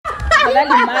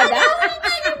afadhali mada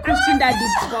kushinda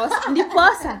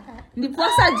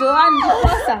ndiposa Joan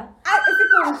ndiposa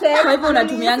sikumcheka. Kwa hivyo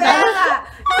unatumianga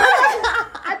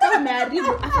hata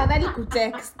umeharibu afadhali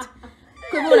kutext.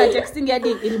 Kwa hivyo una texting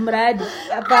hadi ilmradi.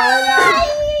 Hapana.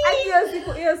 Hiyo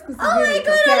siku sijui.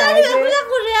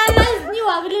 Ni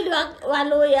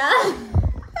waloya.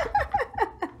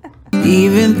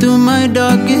 Even through my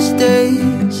darkest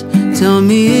days, tell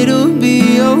me it'll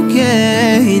be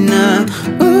okay now.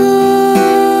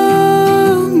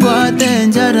 Oh,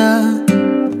 Guatemala.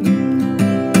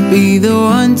 Be the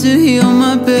one to heal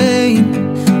my pain.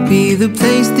 Be the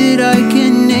place that I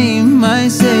can name my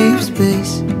safe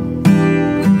space.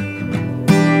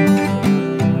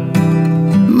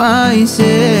 My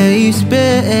safe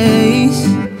space.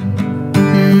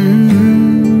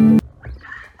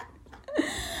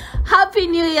 Happy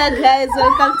New Year, guys.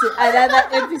 Welcome to another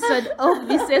episode of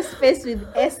This Safe Space with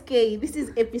SK. This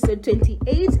is episode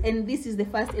 28 and this is the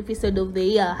first episode of the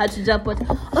year. Hatujapot.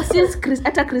 Since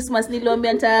Christmas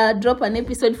niliwaambia nita drop an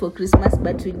episode for Christmas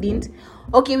but we didn't.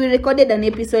 Okay, we recorded an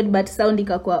episode but sound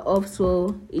ikakuwa off,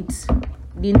 so it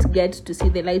didn't get to see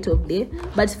the light of day.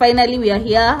 But finally we are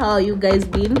here. How are you guys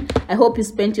been? I hope you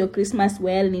spent your Christmas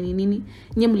well. Nini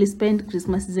mli spend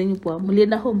Christmas zenyu poa?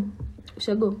 Mlienda home?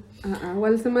 Ushago?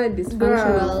 Walisema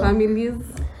dysfunctional families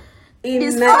in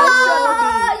you know.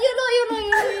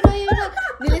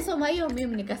 Nilisoma hiyo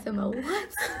meme nikasema what?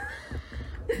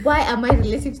 Why am I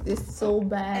relating to this so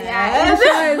bad?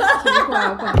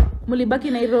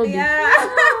 Mulibaki Nairobi.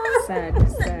 Sad.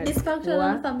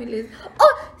 Dysfunctional families.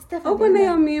 Oh, Stefan. Open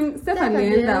your meme. Stefan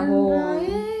alienda home.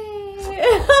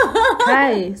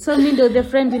 Hi. So Mindo, the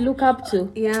friend you look up to.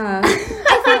 Yeah.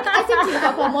 I think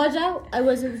tulikuwa pamoja. I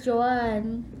was with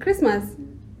Joanne. Christmas.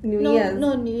 New Year's.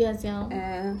 No, New Year's,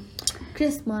 yeah.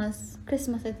 Christmas,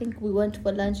 I think we went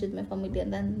for lunch with my family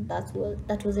and then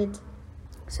that was it.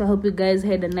 So I hope you guys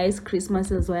had a nice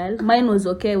Christmas as well. Mine was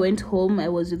okay. I went home. I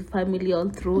was with family all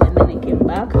through and then I came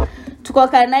back. Tuko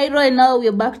Kanairo and now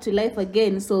we're back to life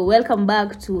again. So welcome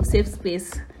back to Safe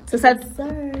Space. So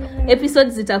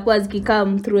episodes zitakuwa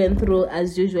zikikam through and through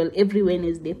as usual every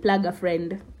Wednesday. Plug a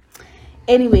friend.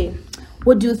 Anyway,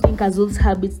 what do you think Azul's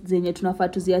habits zenye tunafaa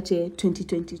tuziache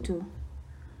 2022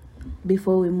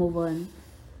 before we move on?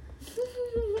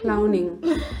 Clowning.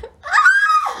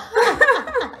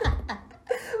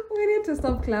 We need to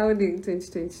stop clowning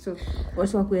 2022.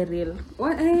 What wakwe real?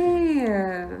 What?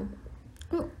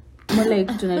 More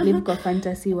like tuna live kwa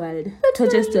fantasy world.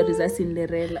 Toche stories are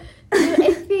Cinderella.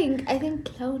 I think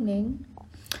clowning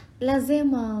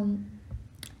lazima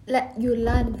you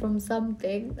learn from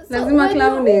something. So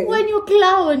clowning. When you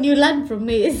clown, you learn from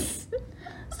it.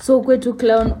 So kwetu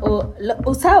clown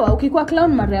sawa, ukikuwa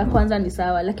clown mara ya kwanza ni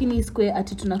sawa, lakini isikwe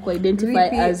ati tunakuwa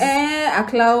identify as a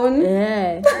clown.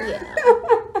 Yeah.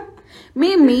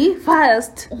 Mimi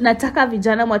first nataka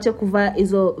vijana mwache kuvaa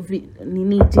hizo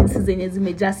jeans zenye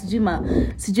zimejaa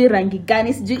sijui rangi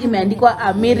gani, sijui imeandikwa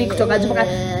Amiri kutoka mpaka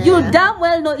you damn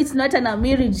well know it's not an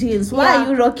Amiri jeans. Why are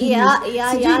you rocking it?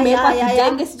 Sijui imewekwa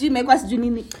kijenge, sijui imewekwa sijui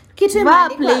nini. Kitu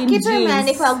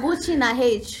imeandikwa Gucci na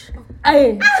H.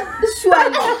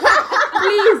 Surely.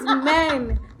 Please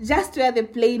man, just wear the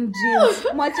plain jeans.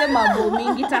 Mwache mambo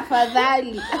mingi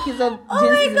tafadhali. Akizo jeans.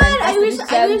 Oh my god,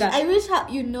 I wish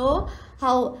you know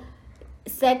how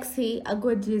sexy a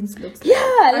good jeans looks like.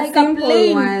 Yeah, like a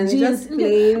plain one, jeans. Just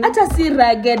plain. Hata si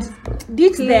ragged.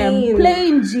 Ditch them.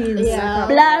 Plain jeans. Yeah.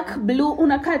 Black, blue,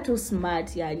 unakaa too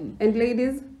smart yani. And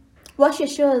ladies, wash your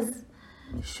shoes.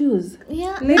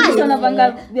 Yeah. Ladies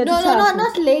wanavanga viatu chafu. No,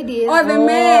 not ladies. or the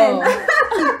men.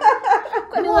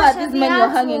 Kwani what these men you're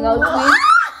hanging out with?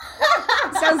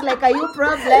 Sounds like a you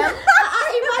problem.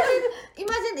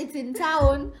 Imagine it's in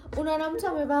town. Unaona mtu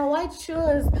amevaa white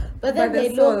shoes, but then they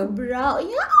look brown.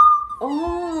 Yeah.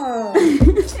 Oh.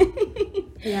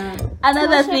 Yeah.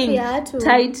 Another thing,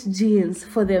 tight jeans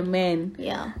for the men.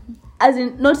 Yeah. As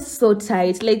in, not so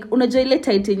tight. Like, unajua ile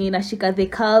tight yenye inashika the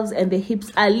calves and the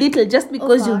hips a little just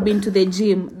because you've been to the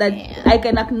gym. That I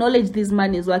can acknowledge this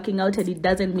man is working out and he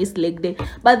doesn't miss leg day.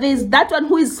 But there's that one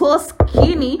who is so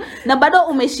skinny. Na bado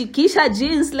umeshikisha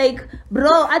jeans. Like,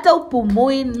 bro, hata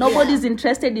upumui. Nobody's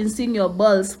interested in seeing your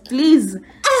balls. Please,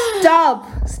 stop.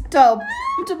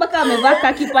 Mtu baka amevaa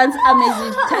khaki pants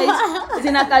amezi tight.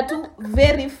 Zinaka tu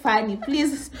very funny.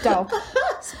 Please stop.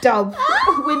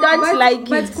 We don't like it.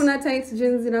 But kuna tight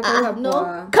jeans zinakuwa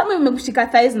no. Kama imemshika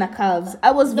thighs na calves,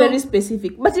 I was very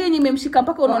specific. But yenye imemshika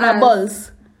mpaka unaona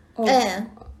balls.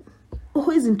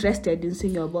 Who is interested in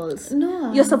seeing your balls?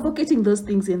 No. You're suffocating those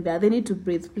things in there. They need to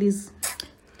breathe, please.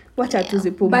 wacha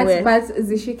tuzipumue. But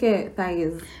zishike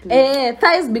thighs.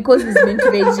 Thighs because he's been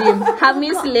to the gym.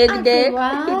 Hamis leg day. He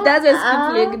doesn't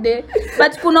skip leg day.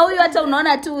 But kuna huyu hata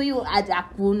unaona tu huyu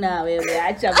hakuna wewe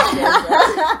acha mchezo.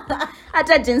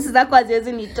 Hata jeans zako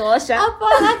haziwezi nitosha. Hapo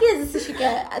haki zisishike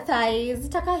thighs.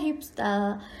 Zitaka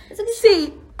hipster.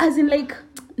 See, as in like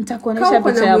nitakuonesha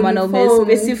picha ya mwanaume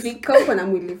specific. Kau kuna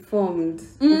mwili formed.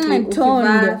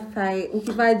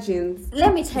 Ukivaa jeans.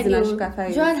 Let me tell you,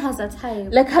 John has a type.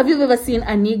 Like, have you ever seen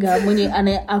a nigga mwenye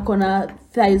akona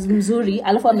thighs mzuri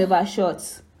alafu amevaa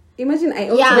shorts? Imagine I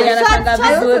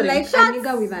also like a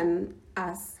nigga with an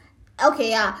ass. Okay,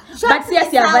 yeah. But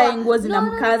si avae nguo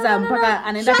zinamkaza mpaka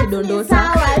anaenda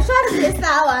kidondosa. Shorts ni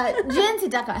sawa. Jeans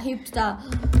itaka hipster.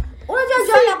 Unajua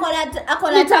John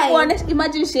akona type.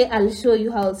 Imagine I'll show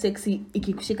you how sexy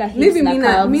ikikushika hips na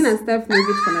calves. Maybe me and Steph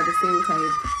maybe tukona the same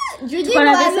type.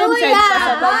 Tukona the same type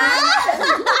sababu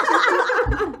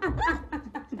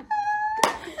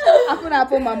hakuna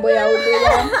hapo mambo ya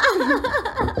uluya.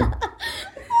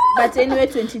 But anyway,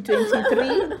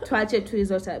 2023 tuache tu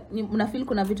hizo type. Mnafeel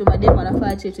kuna vitu mademu wanafaa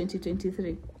ache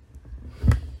 2023?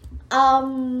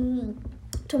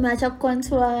 Tumeacha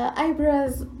contour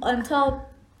eyebrows on top.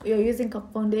 You're using a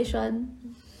foundation.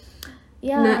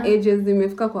 Yeah. Na edges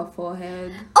zimefika kwa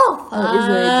forehead.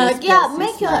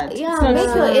 Make your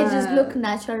edges look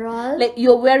natural. Like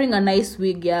you're wearing a nice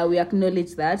wig, yeah, we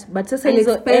acknowledge that. But sasa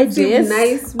hizo edges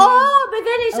nice wig. But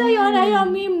then it's your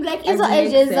meme like hizo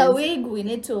edges a wig we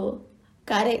need to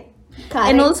cut it.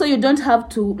 And also you don't have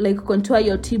to like contour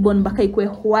your T-bone mpaka ikwe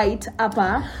white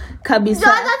hapa kabisa.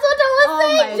 John, that's what I was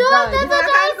saying. John, that's what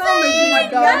I was saying.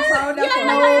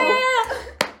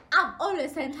 I've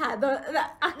always sent her it's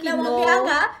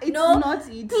not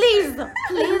it.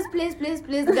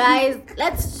 Please, guys,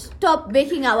 let's stop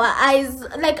making our eyes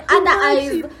like under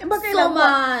eyes so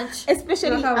much.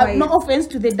 Especially no offense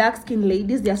to the dark skinned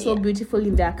ladies, they are so beautiful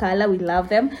in their color, we love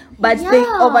them, but they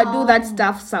overdo that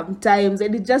stuff sometimes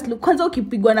and it just look kwanza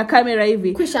ukipigwa na camera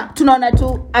hivi tunaona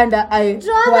tu under eye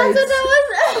white.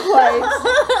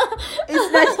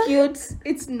 It's not cute.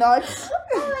 It's not.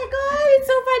 Oh my god, it's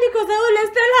so funny because I always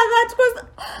tell her that because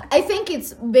I think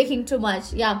it's baking too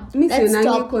much. Yeah, let's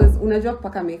stop. Because unajua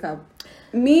kupaka makeup.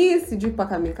 Me sijui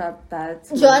kupaka makeup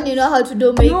that. John, you know how to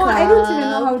do makeup. No, I don't even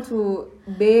know how to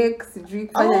bake. Sijui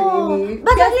kufanya nini.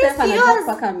 But at least yours.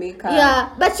 Kupaka makeup. Yeah,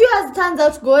 but yours turns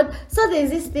out good. So there's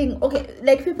this thing. Okay,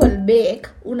 like people bake.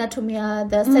 Unatumia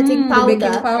the setting powder. The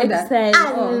baking powder.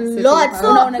 Exactly. Lot.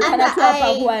 So unaonekana tu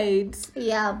hapa white.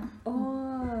 Yeah.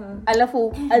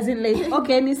 Alafu as in like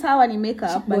okay ni sawa ni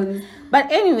makeup but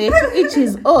anyway to each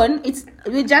his own.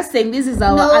 We're just saying this is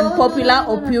our unpopular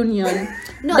opinion.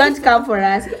 Don't come for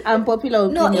us. Unpopular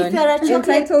opinion. No, if you're a chocolate,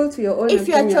 entitled to your own if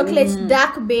opinion. you're a chocolate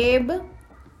dark babe,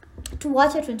 to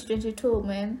watch it 2022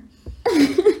 man.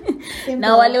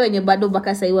 Na wale wenye bado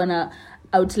baka sai wana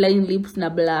outline lips na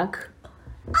black.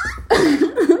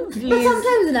 But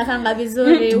sometimes inakanga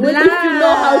vizuri.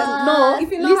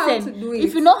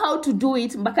 If you know how to do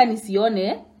it mpaka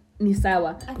nisione ni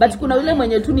sawa. But kuna yule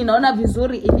mwenye tu ninaona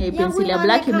vizuri yenye pencil ya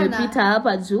black imepita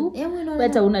hapa juu.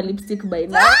 Hata una lipstick by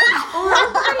now.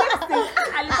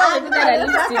 Alikuwa amepita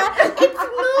lipstick. It's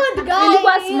nude, guys.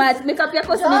 Ilikuwa smart. Makeup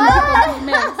yako si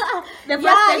compliment. The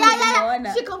first time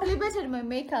nimeona. She complimented my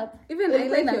makeup. Even I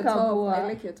like your top. I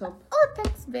like your top. Oh,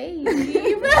 thanks, babe.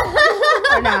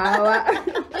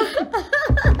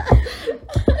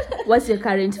 What's your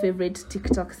current favorite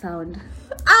TikTok sound?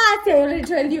 I already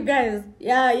told you guys.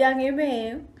 Yeah, young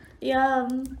Eme. Yeah.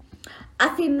 I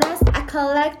finesse, I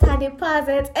collect, I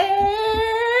deposit.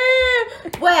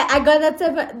 Where I got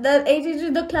that 80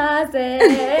 to the closet.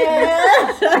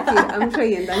 I'm sure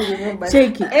you're done with it.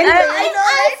 Check it.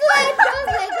 I swear it goes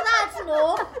like that,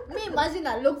 no? Me imagine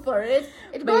I look for it.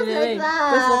 It goes like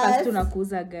that. Wewe focus tu na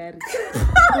kuuza gari.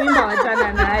 Kuimba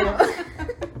wachana nayo.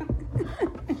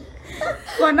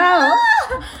 For now,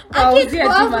 kauzia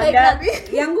tu magari.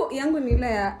 Yangu ni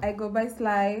ile ya I go by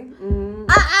Sly.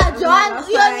 John,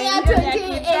 you're near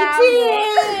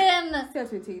 2018. Sio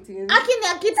 2018. Akini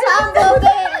akitambo babe.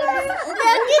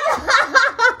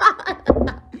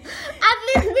 At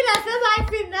least me nasema I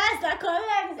finesse, I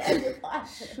collect.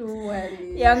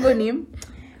 Surely. Yangu ni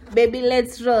baby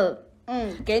let's roll.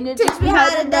 Can you teach me how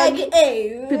to doggy?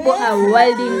 People are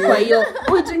wilding kwa hiyo.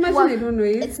 Imagine I don't know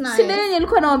it. It's nice. Sile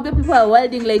nilikuwa naambia people are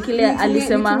wilding like ile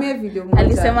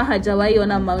alisema hajawahi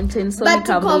ona mountain so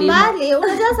nikamlima. But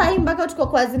unajua sahi mpaka tuko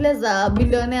kwa zile za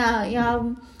billionaire ya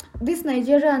this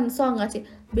Nigerian song ati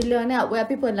billionaire where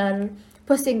people are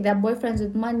posting their boyfriends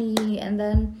with money and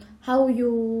then how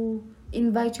you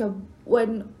invite your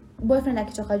when boyfriend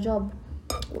akitoka job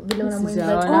vile unamuinvite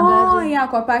Sijaona. Oh yeah,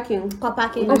 kwa parking. kwa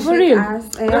parking. Oh, for real?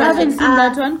 Ass. I haven't seen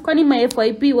that one. Kwani my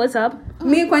FYP, what's up?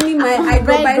 Me kwani my I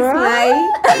go by Girl. fly.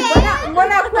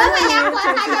 Mbona Wewe yako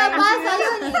hata basa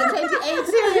hiyo ni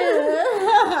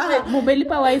 2018.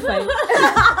 Mumelipa wifi.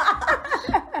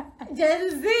 Gen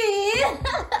Z.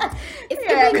 It's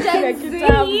even Gen Z.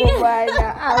 Kitambo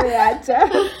bwana. Ameacha.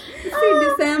 See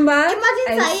December. Imagine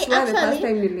I sahi, swear the first actually,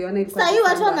 time niliona ilikuwa Sahi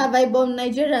watu December. wana vibe on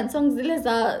Nigerian songs zile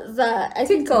za I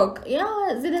think TikTok. yeah,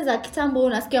 zile za kitambo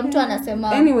unasikia mtu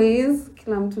anasema Anyways,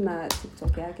 kila mtu na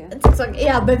TikTok yake. TikTok,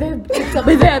 yeah, but then TikTok.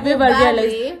 But then I've ever Badly.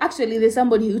 realized, actually, there's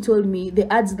somebody who told me the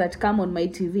ads that come on my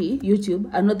TV, YouTube,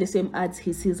 are not the same ads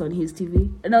he sees on his TV.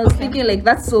 And I was thinking, like,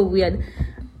 that's so weird.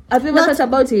 Have you ever Not- thought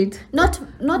about it? Not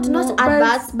but-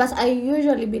 adverts, but I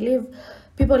usually believe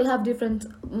people have different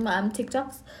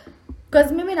TikToks.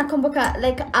 Because mimi nakumbuka,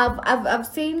 like I've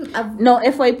seen No,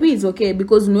 FYP is okay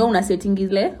because niwe una setting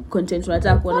ile content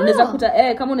unataka kuona. Unaweza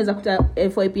kuta kama unaweza kuta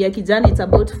FYP ya kijani, it's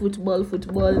about football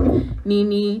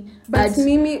nini. But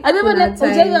mimi have you kuna ever time-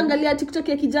 unajaiangalia TikTok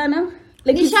ya kijana?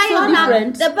 Like it's so nishaiona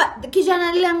different.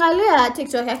 kijana niliangalia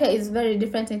TikTok yake is very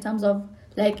different in terms of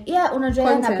like yeah unajua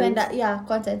Content. anapenda yeah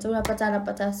content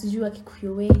anapata sijui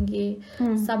Kikuyu wengi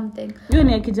something Hiyo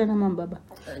ni ya kijana mambaba.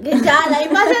 kijana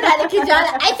imagine ali kijana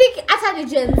I think hata ni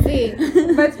Gen Z.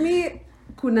 But me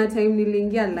kuna time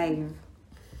niliingia live.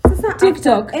 Sasa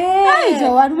TikTok. Hey,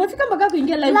 Joanne, umefika mpaka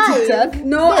kuingia live Live? TikTok?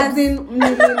 No, as in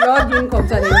nililog in kwa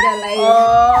kuingia live.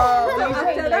 Oh,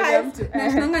 After that,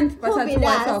 nashanga nikipata Who be tu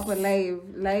watu that? wako live.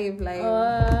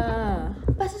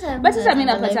 But sasa mimi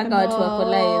napatanga watu wako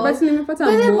live. But nimepata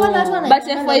But then more. mbona watu wana- But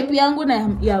FYP yangu na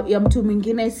ya mtu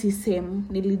mwingine si same.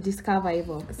 Nilidiscover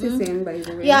hivyo. Si same by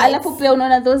the way. Yeah. Alafu pia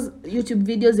unaona those YouTube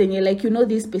videos zenye like you know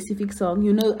this specific song,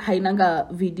 you know hainanga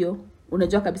video.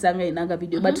 Unajua kabisa hainanga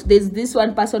video. But there's this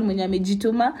one person mwenye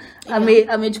amejituma,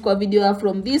 amechukua video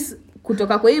from this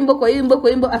kutoka kwa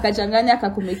imbo akachanganya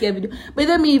akakumekea video. By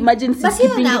the way, imagine But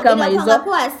sipingi hiyo kama hizo. inakuanga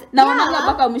poa. Na Yeah. wanaanga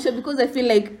mpaka mwisho because I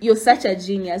feel like you're such a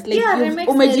genius. Like Yeah, you've- remix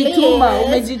the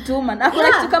umejituma. Na kuna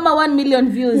Yeah. kitu kama 1 million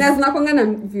views. Na zinakuanga na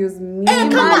views mingi.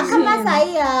 kama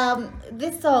sahi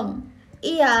this song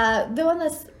the one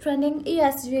that's trending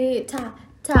sijui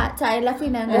ta alafu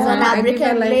inaongezwa na I give brick her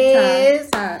and like lace.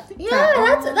 ta.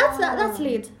 Yeah, that's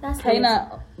lit. That's lit. Haina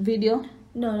video.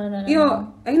 No. Hiyo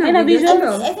Haina haina visual?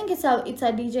 video. I think it's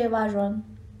a DJ version.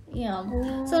 Yeah.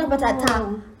 So unapata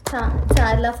ta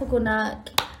alafu kuna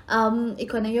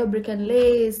iko na hiyo brick and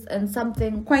lace and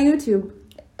something. Kwa YouTube.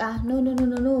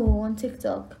 No on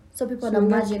TikTok. So people are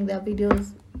merging their videos.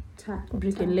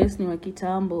 Brick and lace ni wa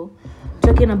kitambo.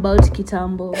 Talking about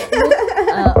kitambo.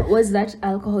 What's that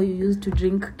alcohol you used to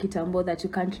drink kitambo that you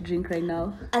can't drink right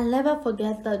now? I'll never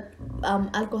forget the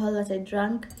alcohol that I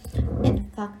drank. It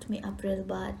fucked me up real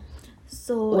bad.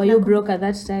 So Were you broke at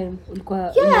that time?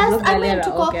 Ulikuwa yes, broke I mean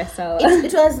galera. Okay, so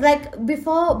it was like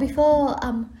before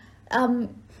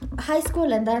high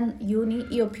school and then uni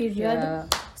your period. Yeah.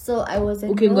 So I was in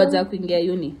ukingoja kuingia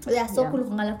uni. yeah, so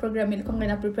kulikuwa na program ilikuwa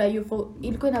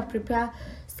ina prepare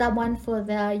someone for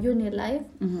their uni life.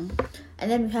 And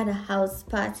then we had a house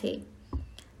party.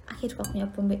 Akitoka kwenye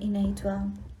pombe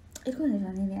ilikuwa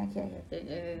nini yake?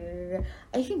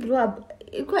 I think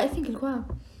ilikuwa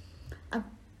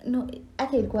no,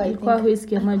 Ilikuwa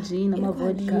whiskey ama gin ama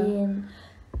vodka.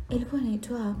 Ilikuwa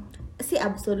inaitwa si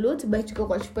absolute but iko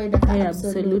kwa chupa ina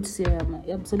Absolute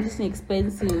ni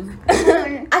expensive.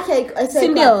 si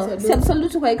Ndio, si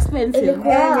absolute kwa expensive.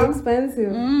 Ilikuwa- Yeah, expensive.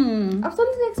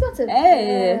 absolutely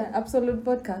expensive. Absolute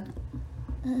vodka.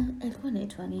 Ilikuwa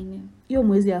inaitwa nini? Hiyo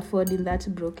mwezi afford in that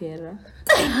broke era.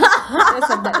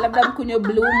 Labda mkunywe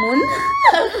Blue Moon.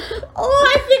 Oh,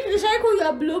 I think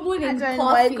nishaikunywa Blue Moon in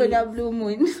coffee. Kunywa Blue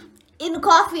Moon. In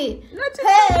coffee.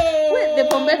 Hey! Hey! The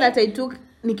pombe that I took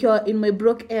nikiwa in my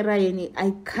broke era yenye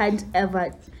I can't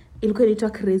ever, ilikuwa inaitwa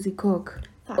Crazy Coke.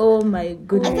 Oh my I think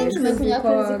goodness. tumekunywa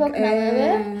Crazy Coke na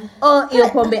wewe. Oh, hiyo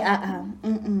pombe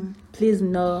please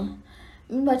no.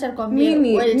 Mbacha nikwambie,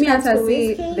 Me when it comes hata to see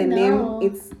whiskey, the no. name,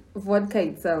 it's vodka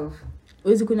itself.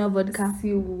 Huwezi kunywa vodka.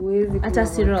 Siwezi Hata kunywa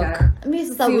si vodka. rock. Me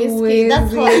sasa whiskey.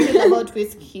 That's how I feel about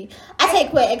whiskey. Hata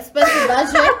ikuwe expensive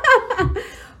version.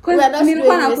 We are not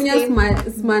Nilikuwa doing nakunywa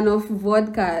whiskey. sman of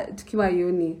vodka tukiwa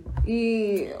uni.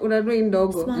 Hii unajua hii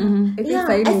ndogo. I think Yeah,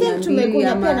 sahi I ni think 200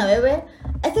 tumekunywa ama- pia na wewe.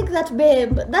 I think that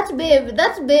babe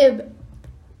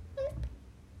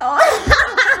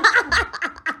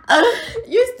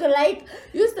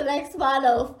used to like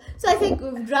Smirnoff. So I think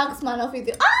we've drunk Smirnoff with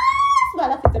you.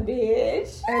 Smirnoff with the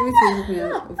bitch. Everything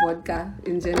kunywa vodka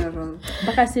in general.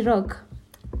 Mpaka si rock.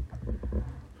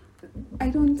 I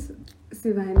don't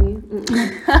Sidhani.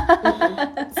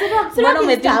 Mbona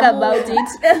umethink about it?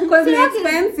 Because it's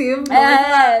expensive.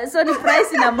 So the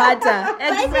price ina matter.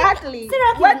 Exactly.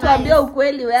 Watu ambia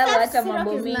ukweli wewe hata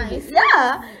mambo mingi.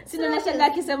 Yeah. Sina nashanga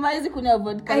akisema hizi kunywa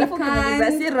vodka. Alafu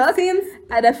kuniuliza syrup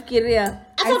anafikiria.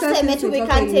 I thought we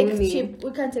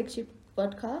can't take cheap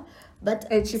vodka, but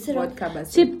a cheap vodka but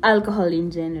cheap alcohol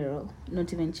in general,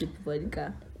 not even cheap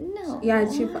vodka. No. Yeah,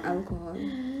 cheap alcohol.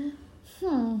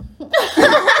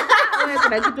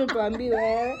 Kuna kitu tuambiwe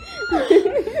wewe.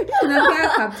 Unapea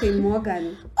Captain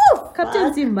Morgan.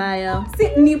 Captain si mbaya. Si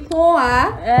ni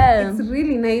poa. It's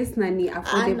really nice na ni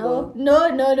affordable. No.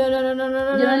 You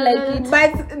don't like it?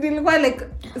 But nilikuwa like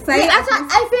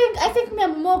I think me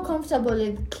I'm more comfortable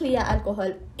with clear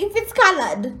alcohol. If it's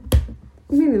colored.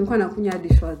 Mimi nilikuwa nakunywa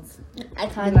hadi shots. I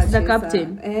can't. The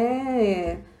Captain.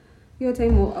 Hiyo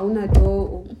time hauna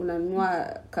do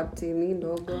unanunua Captain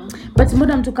ndogo. But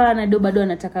mbona mtu kama na do bado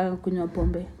anataka kunywa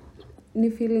pombe?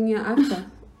 Ni feeling ya after.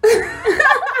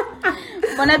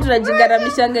 Mbona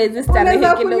tunajigaramishanga hizi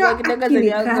starehe kidogo kidogo zenye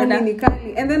hakuna.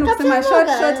 And then ukisema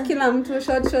shot kila mtu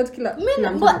shot kila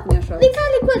mtu anakunywa shot.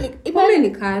 Kweli. Ni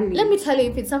kali. Let me tell you,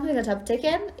 if it's something that I've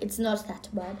taken, it's not that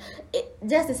bad.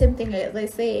 Just the same thing as I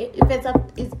say.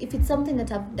 If it's something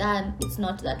that I've done, it's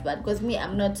not that bad. Because me,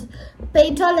 I'm not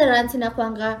pain tolerance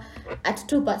inakwanga at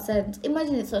 2%.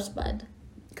 Imagine it's not bad.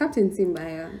 Captain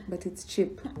Simbaya, but it's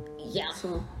cheap. Yeah.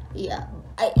 So yeah,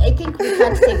 I think we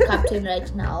can't take Captain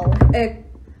right now.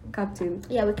 Captain.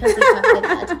 Yeah, we can't take Captain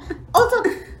right. Also,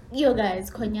 you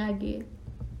guys, Konyagi.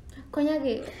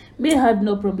 Me had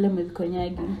no problem with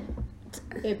Konyagi.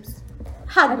 Hips.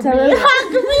 Hug me.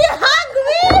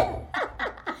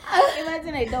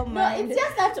 Imagine I don't mind. No, it's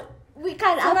just that we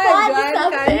can afford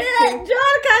something.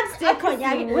 Joan can't take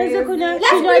Konyagi. Where's the Konyagi?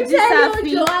 Let me tell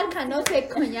you, Joan cannot take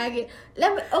Konyagi.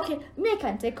 Me I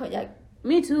can take Konyagi.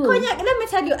 Me too. Konyagi, let me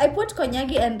tell you, I put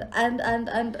Konyagi and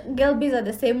Gelbies at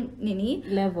the same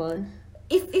level.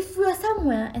 If we are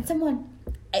somewhere and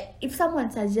if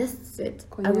someone suggests it,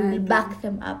 Konyagi. I will back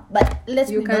them up. But let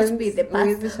me not be the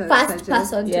first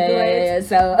person to do it. Yeah.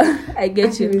 So I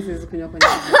get you.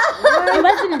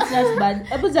 Imagine it's not bad.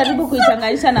 Hebu jaribu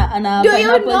kuichanganyisha na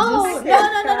pineapple juice. No.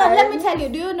 Let me tell you.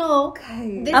 Do you know?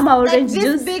 Orange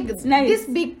juice. These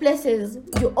big places,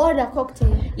 you order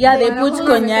cocktail. Yeah, they put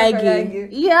Konyagi.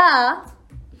 Yeah.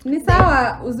 Ni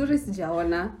sawa, uzuri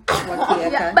sijaona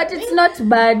wakiweka. Yeah, but it's not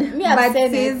bad. But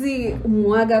sizi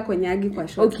muaga Konyagi kwa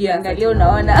shot. Okay, angalia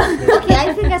unaona. Okay,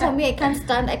 I think as me I can't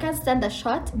stand a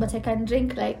shot, but I can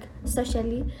drink like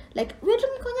socially. Like we're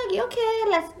drinking Konyagi, okay,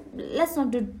 let's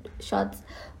not do shots,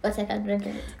 but I can drink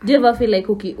it. Do you ever feel like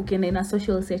ukienda in a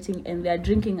social setting and they are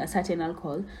drinking a certain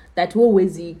alcohol that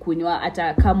huwezi kunywa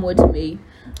ata come what may?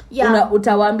 Yeah.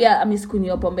 Utawaambia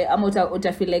amesikunywa pombe ama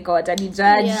uta feel like watani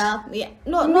judge? Yeah.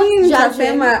 No, not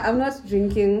judging. I'm not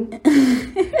drinking.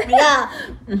 Yeah.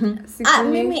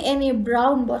 Maybe any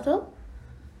brown bottle.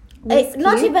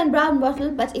 Not even brown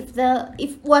bottle, but if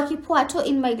wakipuato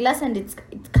in my glass and it's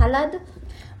colored.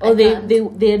 Or they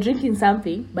are drinking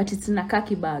something, but it's in a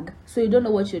khaki bag, so you don't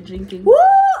know what you're drinking. Woo!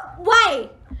 Why?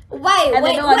 And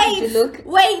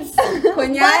Wait.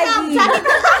 Konyagi.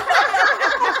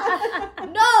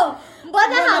 No.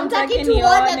 Mbona hamtaki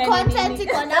tuone content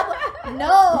iko hapo?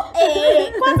 No.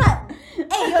 Kwanza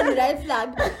hiyo ni red flag.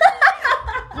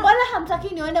 Mbona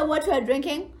hamtaki nione what you are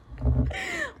drinking?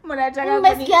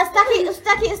 Mmesikia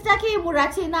staki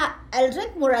Muratina. I'll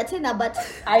drink Muratina, but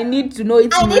I need to know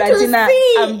it's Muratina.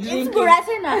 I'm drinking. It's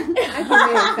Muratina.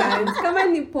 Kama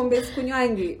ni pombe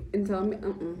sikunywangi,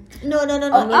 No.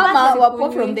 Ama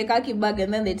wapo from the khaki bag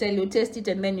and then they tell you taste it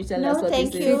and then you tell us what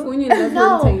it is.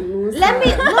 No. Let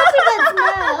me not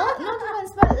even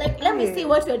smell. Like let me see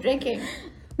what you're drinking.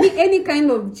 Any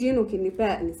kind of gin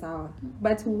ukinipea ni sawa,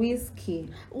 but whiskey.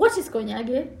 What is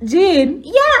Konyagi? Gin?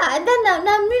 Yeah, and then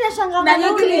na mimi nashanga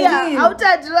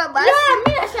hautajua basi. Yeah,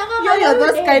 mimi nashanga you're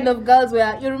those kind of girls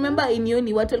where you remember in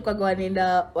uni watu walikuwa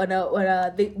wanaenda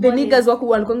the niggas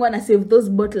walikuwa wana save those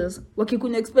bottles.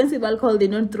 Wakikunywa expensive alcohol, they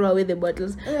don't throw away the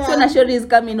bottles. Yeah. So Nashori is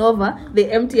coming over,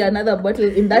 they empty another bottle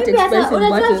in that expensive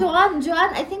bottle.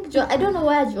 Joanne, I don't know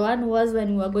where Joanne was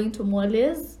when we were going to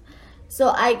Molly's.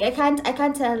 So I can't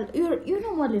tell. You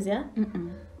know Molly's, yeah?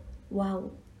 Wow.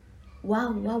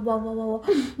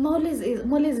 Molly's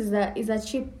is a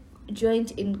cheap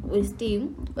joint in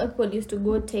Westin. People used to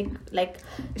go take like.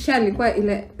 Shalikuwa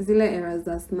zile eras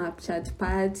za Snapchat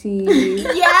party.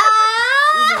 Yeah.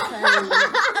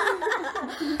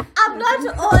 I'm not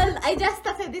old. I just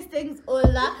started these things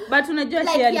older. But unajua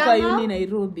like alikuwa uni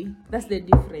Nairobi. That's the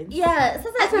difference. Yeah.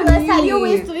 Sasa you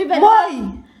used to even. Boy.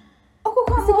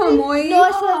 sikuwa Moi.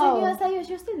 No, she was in USA.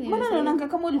 She was still in Mbona USA. naona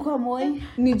kama ulikuwa Moi?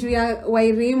 Ni juu ya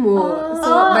Wairimu.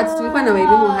 But tulikuwa na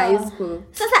Wairimu high school.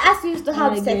 Sasa as we used to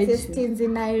have sexist teens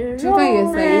in Nairobi. Tulikuwa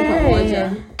USA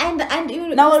pamoja. And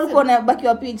you Na walikuwa na baki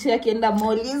wa pitch yake enda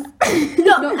Molly's. No,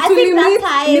 I think that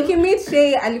time. Nikimit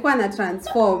Shay alikuwa na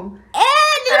transform.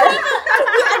 To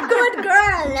be a good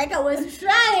girl, like I was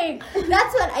trying.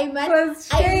 That's when I met.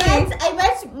 I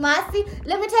met Mercy.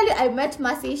 Let me tell you, I met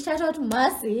Mercy. Shout out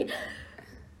Mercy.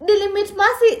 Did you meet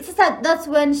Mercy? Sister, that's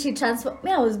when she transformed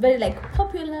me. I was very like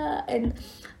popular and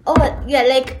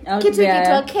like Kitty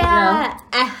care. Yeah.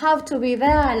 I have to be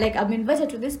there. Like I'm invited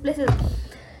to these places.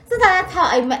 So that's how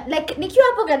I met. Like nikiwa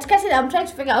hapo katikati, I'm trying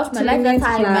to figure out my life. That's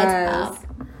how I met her.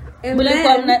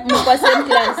 Mlikuwa same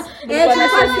class.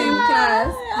 Same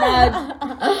class.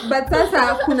 But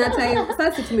sasa kuna time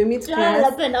sasa tumemeet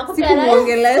class.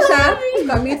 Sikumuongelesha,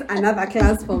 tukamit another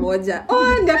class pamoja.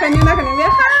 Ndio akaniambia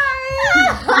hi.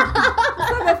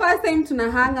 So the first time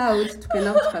tuna hang out,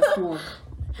 tukaenda tukasmoke.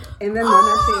 And then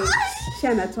Mona said, she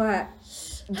anatoa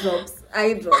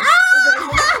eye drops.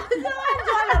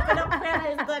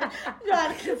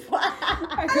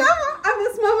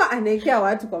 Amesimama anaekea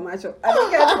watu kwa macho.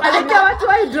 Anaekea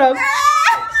watu eye drops.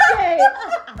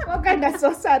 What kind of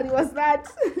sorcery was that?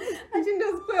 Achindo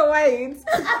square white.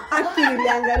 Actually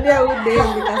niliangalia ude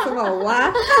nikasema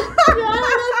wa.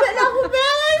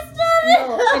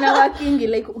 No, ina working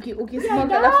like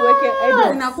ukismoke alafu weke eye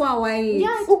drops inakuwa white.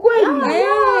 Ukweli?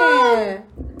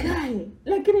 Guy,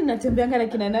 lakini natembeanga na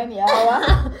kina nani hawa?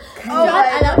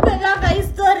 Anapenda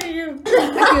history.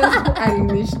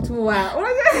 Alinishtua.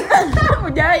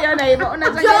 Unajaiona hivyo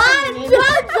unataka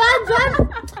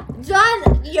John,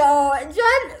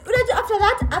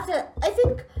 after I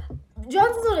think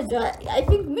John's not I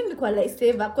think mimi nilikuwa like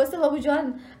saver kwa sababu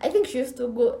John I think she used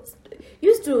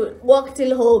to walk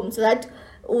till home so that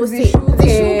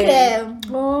usishuke.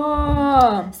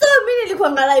 So mimi nilikuwa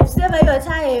life saver your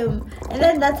time and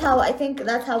then that's how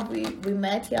we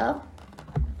met, yeah,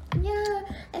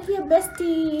 and we are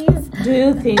besties. Do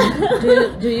you think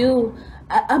do you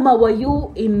were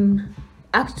you in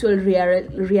actual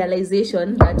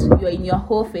realization that you are in your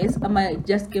whole face ama it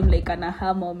just came like an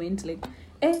aha moment like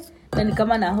ni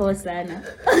kama na ho sana?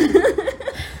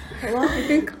 Well,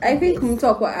 I think mtu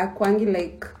akwangi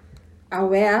like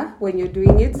aware when you're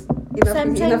doing it.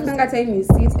 Inafanga time you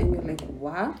sit and you're like,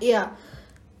 wow. Yeah.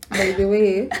 By the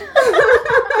way,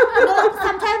 no,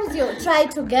 sometimes you try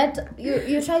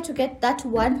to get that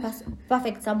one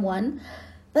perfect someone,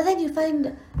 but then you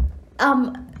find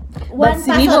one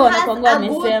person has a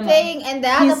good thing and the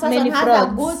other person has a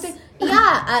good thing.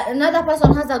 Yeah, another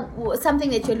person has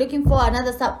something that you're looking for.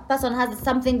 Another person has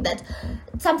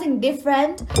something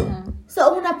different.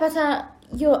 So unapata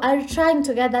you are trying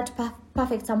to get that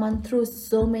perfect someone through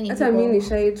so many people. Hata mimi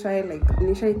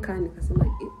nishaikaa nikasema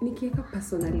nikiweka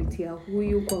personality ya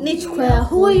huyu kwa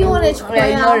huyu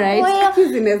right?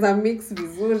 Zinaweza mix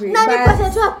vizuri. Na nipate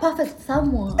tu a perfect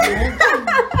someone.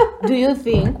 Do you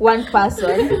think one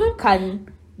person can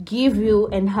give you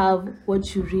and have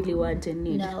what you really want and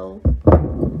need?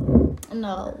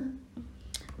 No.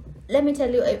 Let me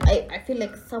tell you, I feel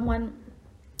like someone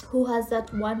who has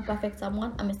that one perfect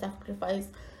someone, I must sacrifice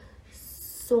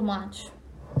so much.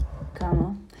 Come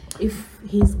on. If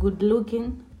he's good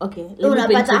looking, okay.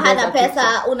 Unapata hana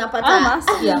pesa, unapata.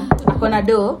 Yeah. Kona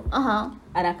do.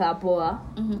 Anakaa poa.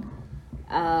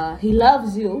 He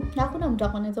loves you. Hakuna mtu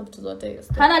akona hizo vitu zote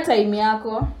hizo. Hana time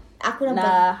yako. Hakuna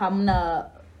na hamna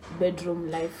bedroom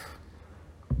life.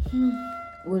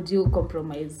 Would you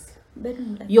compromise?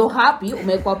 Bedroom life. You're happy,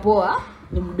 umekuwa poa,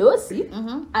 ni mdosi,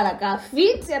 anakaa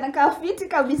fit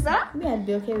kabisa. Me, I'd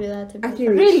be okay with that.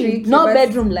 Really? No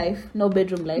bedroom life.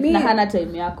 Na hana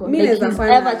time yako. Like he's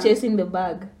ever chasing the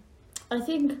bag. I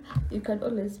think you can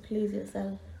always please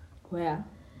yourself. Where?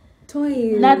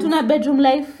 Toys. Na tuna bedroom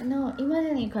life? No,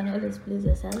 imagine you can always please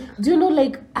yourself. Do you know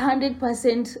like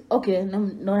 100%? Okay, no,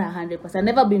 not 100%. I've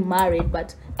never been married,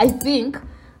 but I think,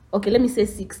 okay, let me say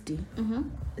 60.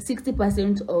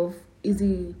 60% of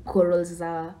easy quarrels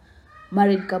are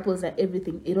married couples and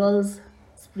everything. It all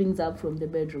springs up from the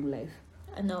bedroom life.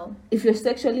 I know. If you're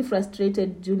sexually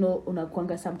frustrated, do you know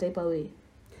unakuanga some type of way?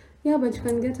 Yeah, but you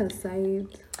can get a side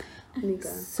nigga.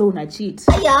 So una cheat.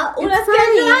 Yeah, una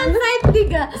side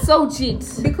nigga. So cheat.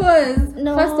 Because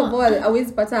first of all, I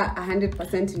always put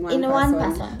 100% in one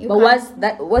person. But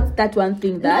what's that one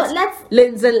thing that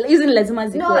isn't lazima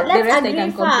ziko? No, let's the rest agree I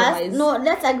can compromise. First. No,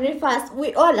 let's agree first.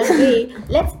 We all agree.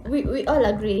 we all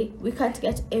agree. We can't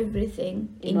get everything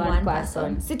in one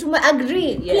person. See, to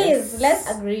agree. Yes. Please, let's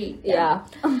agree. Yeah.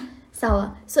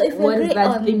 So if we what agree is that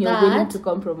on thing that, you're willing to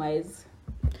compromise?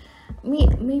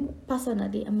 me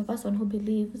personally, I'm a person who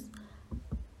believes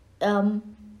 20%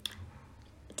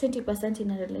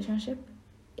 in a relationship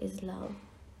is love.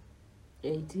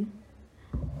 80%.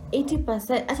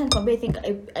 I think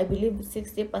I believe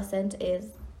 60% is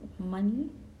money,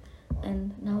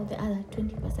 and now the other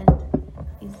 20%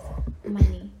 is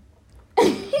money.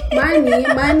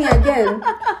 money again.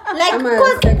 Like,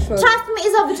 because trust me,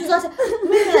 is of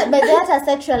but that are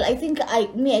sexual. I think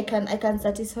I can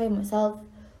satisfy myself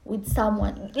with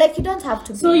someone. Like, you don't have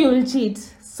to. So you'll cheat.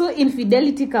 So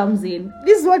infidelity comes in.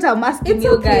 This is what I'm asking It's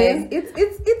you okay. guys. It's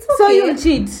okay. So you'll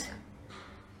cheat.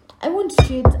 I won't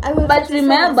cheat. I will. But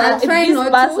remember, I'll try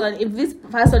if this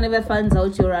person ever finds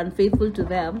out you're unfaithful to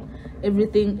them,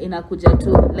 everything inakuja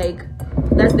too. Like,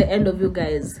 that's the end of you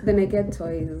guys. Then I get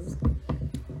toys.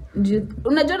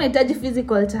 Unajua unahitaji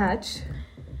physical touch.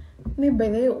 Me, by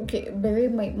the way,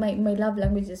 my love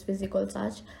language is physical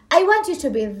touch. I want you to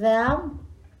be there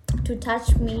to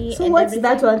touch me. So and what's everything.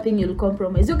 that one thing you'll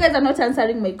compromise? You guys are not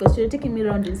answering my question. You're taking me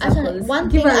around in Actually, circles. one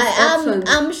Give thing us options.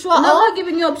 I'm sure I'm of. not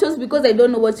giving you options because I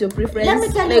don't know what's your preference. Let me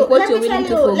tell like you. what you're willing to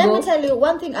forgo. Let me tell you.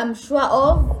 One thing I'm sure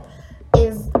of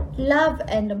is love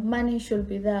and money should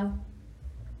be there.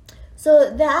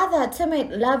 So the other term,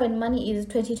 love and money, is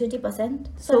 20%.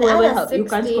 So the other 60, you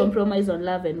can't compromise on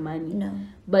love and money. No.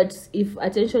 But if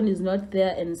attention is not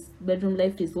there and bedroom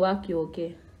life is work, you're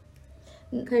okay.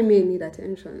 I may need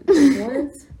attention.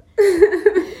 What?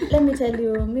 Let me tell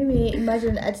you, maybe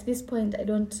imagine at this point, I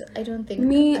don't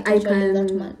think I attention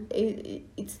is can.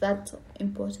 it's that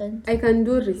important. I can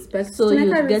do respect. So you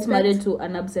get respect. married to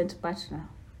an absent partner.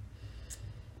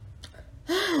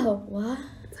 What?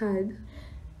 It's hard.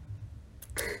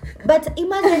 But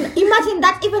imagine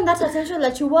that even that attention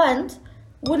that you want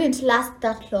wouldn't last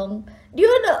that long. Do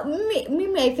you know me?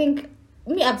 I think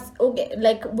okay,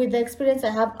 like with the experience I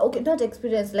have. Okay, not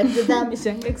experience, like with them.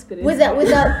 Experience. with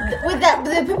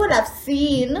the people I've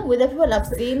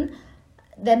seen,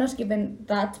 they're not given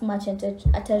that much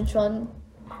attention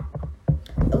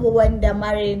when they're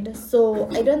married. So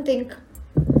I don't think.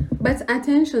 But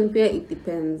attention, it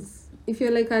depends. If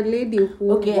you're like a lady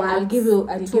who Okay, I'll give you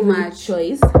too much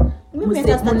choice. Maybe I Must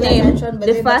just name want attention, but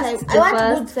the I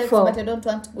want good sex, four. but I don't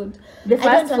want good. The I don't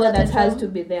first want four that attention. has to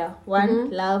be there.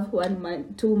 One, love.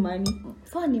 One, two, money.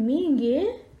 Funny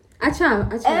mingi. Acha.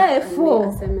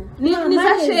 4. Ni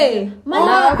sashay.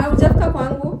 Haujafika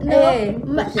kwangu.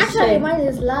 No, actually mine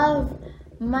is love,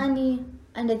 money,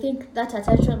 and I think that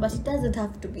attention, but it doesn't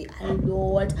have to be a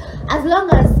lot. As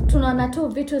long as tunaona tu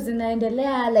vitu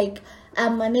zinaendelea, like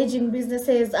I'm managing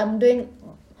businesses, I'm doing.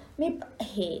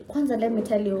 Hey, kwanza, let me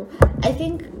tell you, I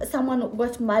think someone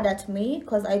got mad at me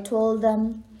because I told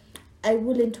them I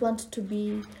wouldn't want to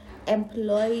be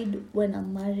employed when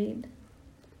I'm married.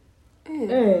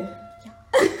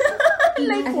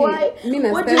 Like, why?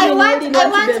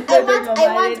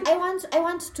 I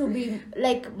want to be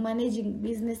like managing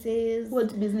businesses.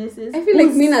 What businesses? I feel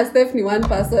like me and Stephanie one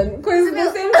person because at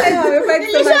the same time I'm like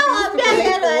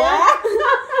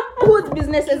Whose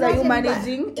businesses are you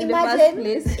managing in the first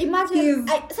place? Imagine.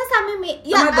 Sasa mimi,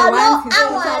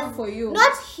 ours for you.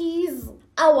 Not his,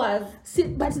 ours. See,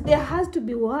 but there has to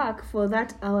be work for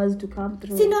that hours to come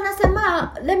through. See, no,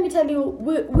 nasema, let me tell you,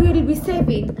 we will be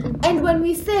saving, and when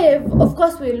we save, of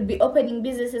course, we will be opening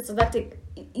businesses so that it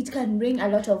can bring a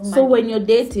lot of money. So when you're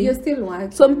dating, you're still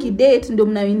working. So mkidate ndio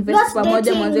mna invest not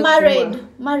pamoja dating,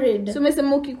 married. So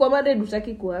umesema ukikuwa married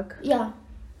utaki kuwaka. Yeah.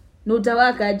 Na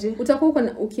utawaka aje? Utakuwa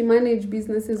ukimanage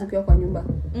businesses ukiwa kwa nyumba.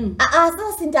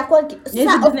 Sasa sintakuwa of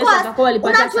course.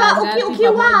 Unajua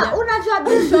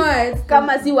short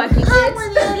kama si wakidate.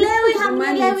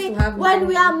 Hamwelewi when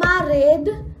we are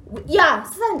married. Yeah,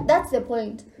 so that's the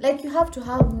point. Like, you have to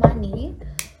have money.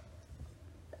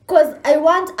 Because I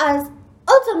want us.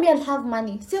 Also, me, I'll have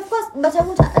money. See, of course, but I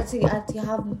won't actually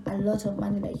have a lot of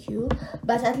money like you.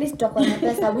 But at least talk on a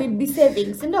pesa. We'll be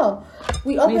saving. So, no.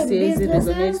 We open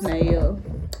businesses.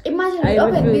 Imagine we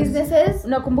open businesses.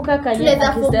 Unakumbuka Kanye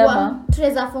akisema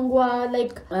tunaweza fungua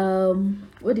like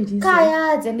what did he say?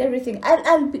 Kayas and everything.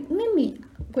 I'll be mimi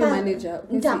kwa manager.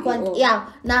 Yeah,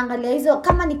 naangalia hizo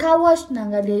kama ni car wash,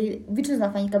 naangalia vitu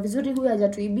zinafanyika vizuri, huyu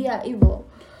hajatuibia hivyo.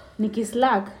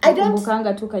 Nikislack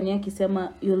nakumbukanga tu Kanye akisema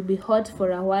you'll be hot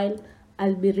for a while,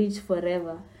 I'll be rich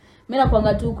forever. Mimi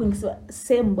nakwanga tu huku nikisema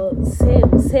same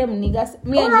niggas,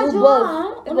 me and you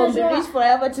both will be rich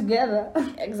forever together.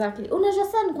 Exactly. Unajua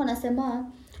sana niko nasema,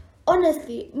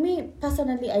 honestly, me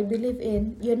personally, I believe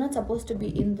in you're not supposed to be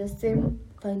in the same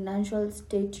financial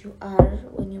state you are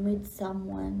when you meet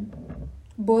someone.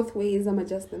 Both ways, I'm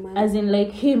just the man. As in,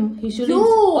 like him, he shouldn't,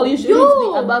 or you shouldn't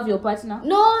be above your partner.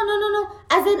 No.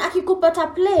 As in, akikupata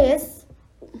place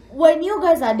when you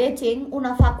guys are dating,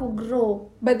 unafaa ku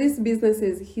grow. But these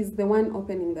businesses, he's the one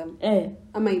opening them.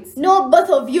 I might. No, both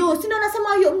of you. Sino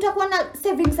nasema you mtakuwa na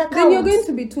savings account. Then you're going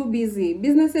to be too busy.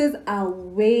 Businesses are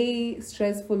way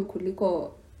stressful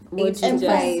kuliko 8 to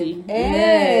 5.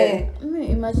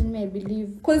 Imagine me, I believe.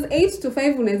 Because 8 to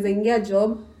 5 unaweza ingia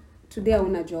job. Today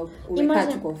una job. Umekaa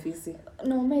tu kwa ofisi.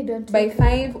 No, I don't. By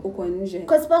 5 uko nje.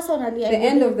 Because personally, the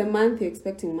end of the month you're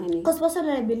expecting money. Because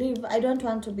personally, I believe I don't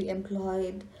want to be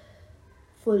employed.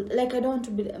 Like I don't want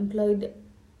to be employed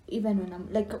even when I'm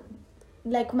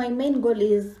like my main goal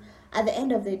is at the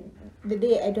end of the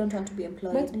day I don't want to be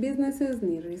employed. But businesses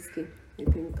need risky, I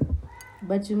think.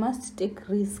 But you must take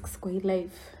risks kwa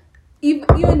life. If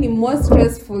hiyo ni more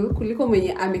stressful kuliko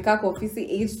mwenye amekaa kwa ofisi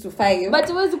 8 to 5. But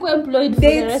huwezi kuwa employed for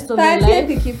the rest of your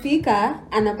life. Ikifika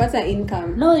anapata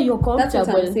income. No, you're comfortable. That's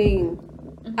what I'm saying.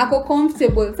 Ako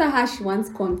comfortable. Sa hash wants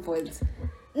comfort.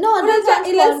 No,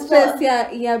 that's stress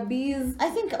ya biz. I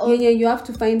think you have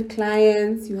to find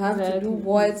clients, you have to do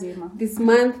what this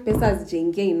month pesa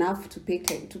hazijaingia enough to pay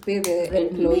the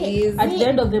employees. At the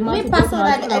end of the month,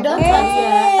 personally, I don't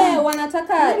want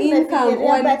wanataka income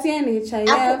walipia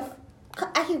NHIF.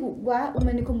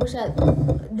 Umenikumbusha,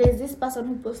 there's this person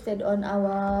who posted on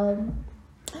our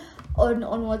on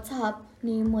WhatsApp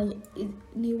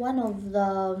ni one of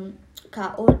the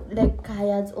car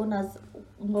owners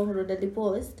Ngororodali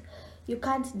post. You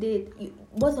can't date,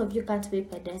 both of you can't be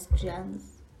pedestrians.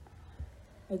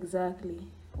 Exactly.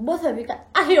 Both of you can't.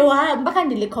 Mpaka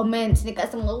nili comment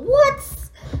nikasema what?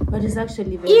 But it's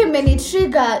actually very even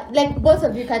trigger, like both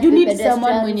of you can't you be need pedestrians.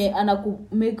 someone mwenye anaku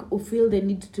make you feel the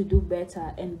need to do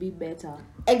better and be better.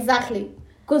 Exactly.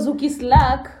 Because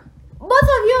ukislack, both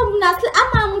of you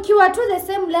ama mkiwa to the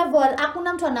same level,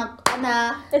 hakuna mtu ana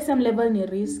the same level ni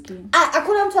risky.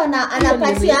 Hakuna mtu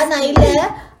anapatiana ile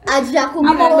ajia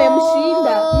kumko. Ama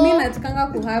umemshinda. Mimi natakanga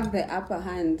ku have the upper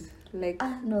hand. Like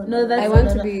no, that's, I want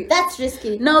to be. That's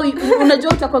risky. Now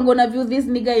unajua utakwanga una view this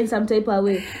nigga in some type of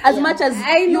way. As much as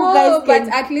I know, you guys can,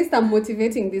 but at least I'm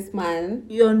motivating this man.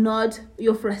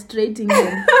 You're frustrating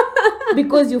him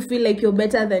because you feel like you're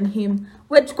better than him.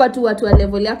 Wewe chukua tu watu wa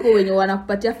level yako wenye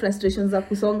wanakupatia frustrations za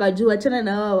kusonga juu, achana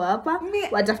na wao hapa,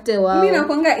 watafute wao. Mimi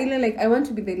nakwanga ile like I want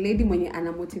to be the lady mwenye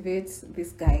ana motivate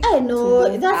this guy. I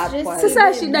know, that's risky.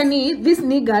 Sasa shida ni these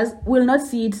niggas will not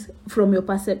see it from your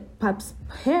perception.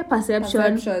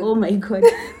 Oh my god.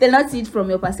 They'll not see it from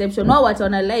your perception. No, what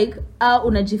on a like,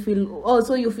 unajifeel,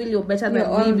 so you feel you're better than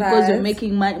me because you're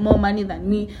making more money than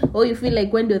me. Or you feel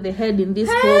like when you're the head in this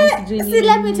home. See,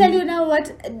 let me tell you now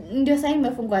what ndio sasa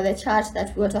imefungwa the chart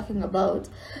that we were talking about.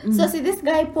 So see, this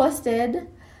guy posted,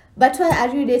 but why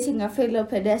are you dating a fellow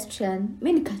pedestrian?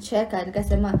 Mimi nikacheka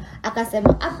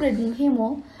akasema upgrade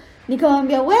muhimu.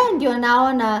 Nikamwambia wewe ndio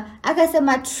naona.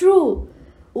 Akasema true.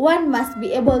 One must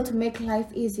be able to make life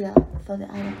easier for the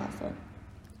other person.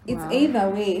 It's either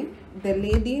way, the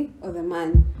lady or the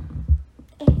man.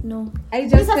 No. I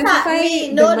just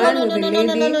specify the man or the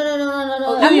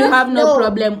lady. You have no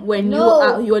problem when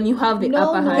you have the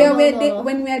upper hand.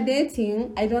 When we are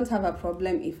dating, I don't have a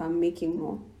problem if I'm making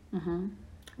more.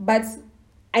 But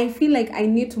I feel like I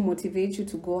need to motivate you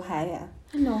to go higher.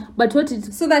 No. But what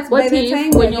is so that by the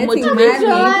time when you're you're getting motivated,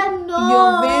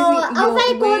 you're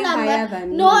way higher than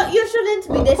me. No, you shouldn't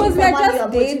be dating someone you're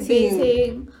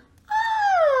motivating.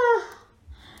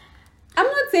 I'm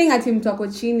not saying ati mtu ako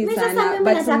chini sana,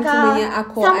 but mtu mwenye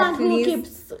ako someone at who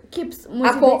least keeps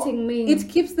motivating me. It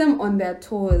keeps them on their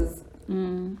toes.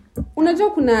 Unajua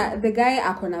kuna the guy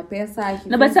ako na pesa,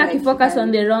 na but like focus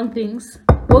on the wrong things.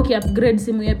 Okay, upgrade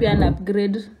simu yapi ana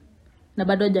upgrade na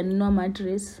bado hajanunua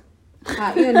mattress.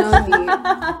 You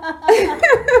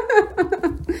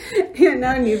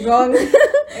know ni wrong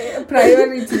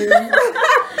priorities.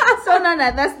 So no,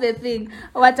 that's the thing.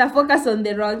 What I focus on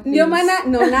the wrong things. Ndio maana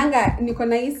naonanga niko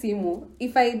na hii simu.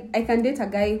 If I can date a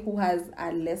guy who has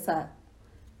a lesser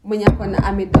mwenye akona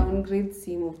ame downgrade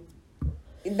simu.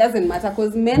 It doesn't matter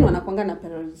because men wanakuanga na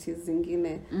priorities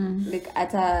zingine. Like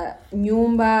ata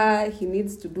nyumba, he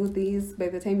needs to do this by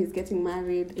the time he's getting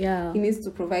married. Yeah. He needs to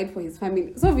provide for his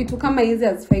family. So vitu kama hizi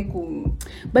hazifai kum.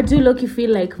 But do you look, you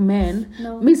feel like men?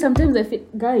 No. Me sometimes I feel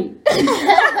guy.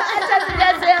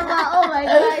 Oh my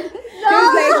god.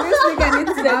 Feels like this nigga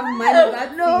needs to have money.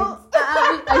 That's No.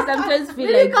 I sometimes feel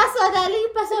Really, like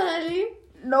personally.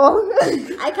 no.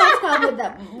 I can't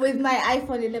come with my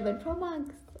iPhone 11 Pro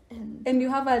Max. And you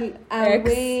have a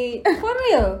way for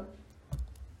real.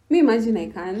 Me imagine I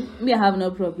can. Me I have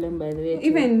no problem by the way. Too.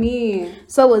 Even me.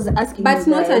 So I was asking. But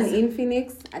not guys, an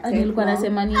Infinix. Nilikuwa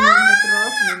nasema nini?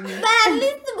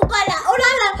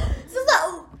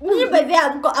 Me by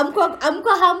there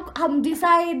I'm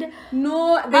decide.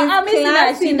 No, there's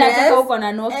classiness. Uko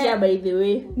na Nokia by the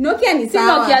way. Nokia ni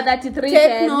sawa. Nokia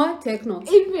 3310. Techno.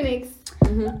 Infinix.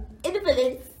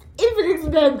 Infinix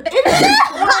babe.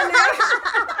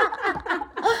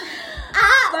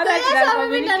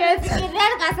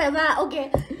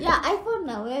 Okay, yeah, iPhone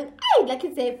now. I like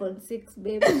it's iPhone 6,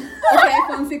 babe. Okay,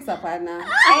 iPhone 6 hapana.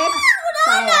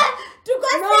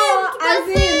 As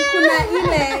in kuna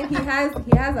ile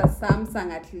he has a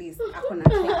Samsung at least. Akona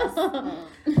class.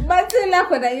 But still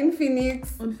akona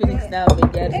Infinix now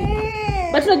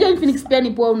bejari. But unajua Infinix pia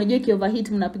ni poa, unajua ki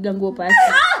overheat mnapiga nguo pasi.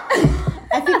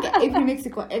 I think Infinix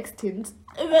iko extinct.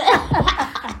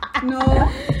 No.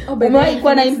 Umewahi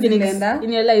kuwa na Infinix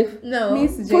in your life? No. Mimi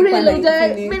sijaikuwa na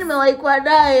Infinix. Mimi nimewahi kuwa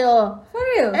nayo. For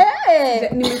real?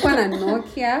 Nilikuwa na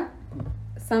Nokia,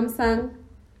 Samsung,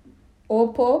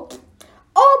 Oppo,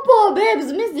 babes,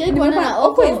 mimi sijaikuwa na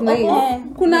Oppo is nice.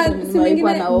 Kuna simu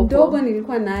nyingine ndogo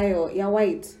nilikuwa nayo ya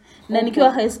white. Na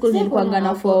nikiwa high school nilikuwa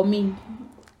ngana for me.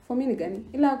 For me ni gani?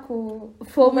 Ila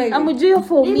for me. Amujio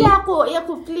for me. Ila ya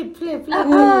ku flip.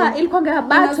 Ilikuwa ngana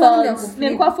buttons.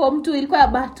 Nilikuwa form 2 ilikuwa ya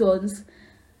buttons.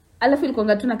 Alafu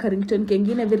ilikuwa tu na Carrington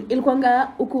kengine ilikuwa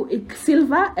huku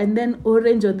silver and then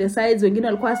orange on the sides, wengine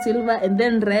walikuwa silver and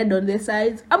then red on the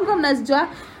sides. Amko mnazijua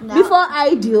before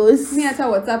Ideals. Mimi hata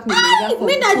WhatsApp niliingia for.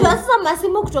 Mimi najua sasa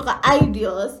masimu kutoka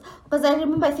Ideals because I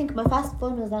remember I think my first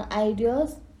phone was an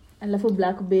Ideals. Alafu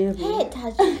Blackberry. Hey,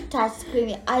 touch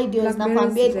screen Ideals na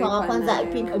kwambia kwa kwanza I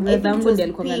think babangu ndiye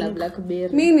alikuwa na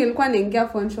Blackberry. Mimi nilikuwa naingia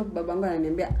phone shop, babangu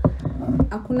ananiambia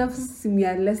hakuna simu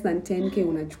ya less than 10k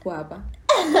unachukua hapa.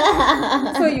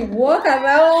 So you walk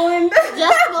around.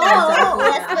 Just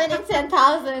we're spending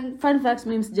 10,000. Fun facts,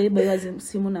 mimi sijaibuy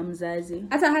simu na mzazi.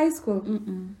 At a high school.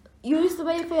 You used to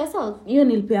buy it for yourself? Hiyo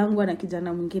nilipeangwa na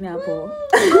kijana mwingine hapo.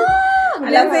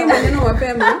 Alianza maneno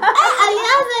mapema.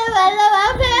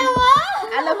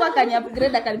 Alafu akani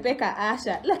upgrade akanipeka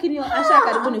Asha. Lakini hiyo Asha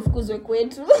karibu nifukuzwe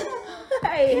kwetu.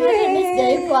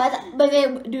 But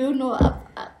do you know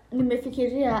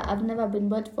nimefikiria I've never been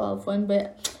bought for a phone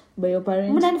by your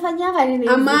parents. Mnanifanyanga nini?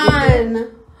 Aman.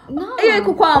 No. Hiyo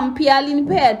iko kwa mpya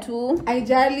alinipea tu.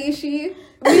 Haijalishi.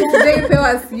 Mimi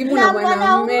sijapewa simu na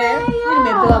mwanamume.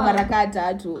 Nimepewa mara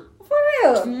 3. For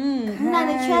real?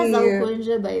 Mnanicheza huko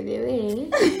nje by the way.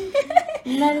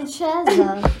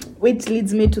 Mnanicheza. Which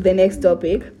leads me to the next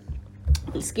topic.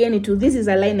 Skinny too. This is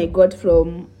a line I got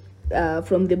from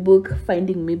the book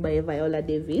Finding Me by Viola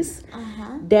Davis.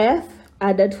 Death,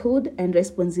 adulthood, and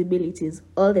responsibilities.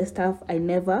 All the stuff I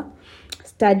never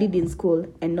studied in school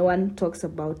and no one talks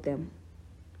about them.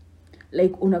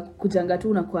 Like unakujanga tu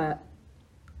unakuwa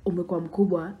umekuwa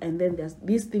mkubwa and then there's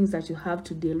these things that you have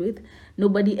to deal with.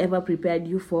 Nobody ever prepared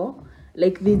you for.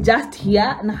 Like they just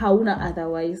here na hauna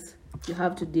otherwise. You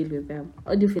have to deal with them.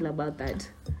 How do you feel about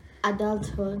that?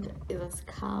 Adulthood is a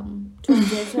scam. To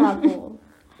get trouble.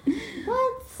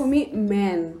 What? For me,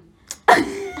 men.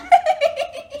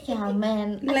 Yeah,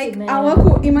 men. Like,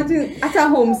 awako, imagine, at a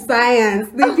home science,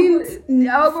 they didn't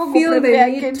feel the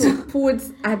need to put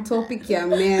a topic ya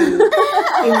men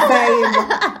inside.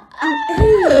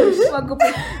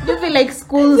 Do you feel like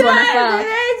schools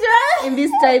in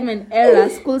this time and era,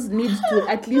 schools need to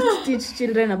at least teach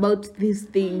children about these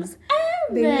things?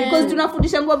 Because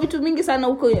tunafundisha ngwa vitu mingi sana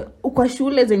huko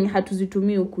shule zenye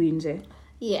hatuzitumii huku nje.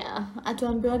 Yeah,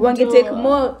 atuambiwa wange take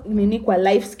more nini kwa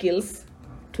life skills.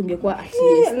 Tungekuwa at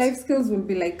least life skills will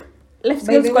be like life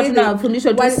skills kwa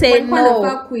tunafundishwa to say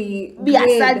no, be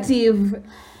assertive.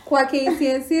 Kwa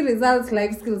KCSE results,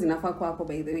 life skills inafaa kwa hapo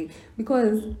by the way,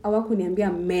 because hawakuniambia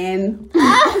men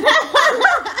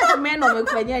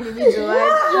wamekufanyia nini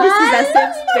Joanne? This is a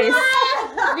safe space.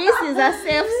 This is a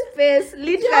safe space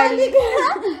literally.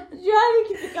 Joanne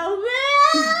kifika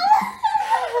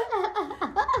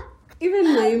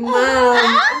even my mom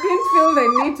didn't feel the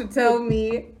need to tell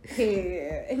me.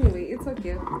 Hey, anyway, it's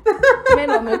okay. Men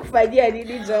wamekufanyia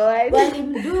nini Joanne?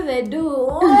 Walimdo they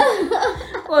do.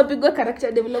 Wapigwa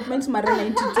character development mara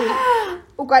 92.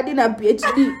 Ukadi na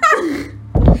PhD.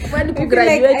 When you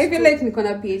graduate, I feel like niko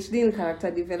na PhD in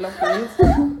character development.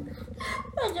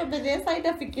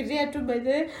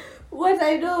 What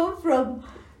I know from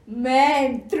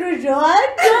men through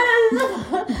Joanne.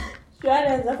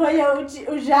 Joanne is a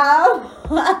ujao.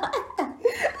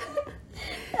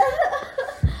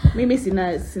 Mimi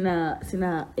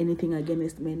sina anything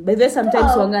against men. But there's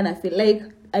sometimes wangana feel like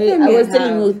I was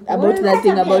telling you about that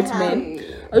thing about men.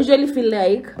 I usually feel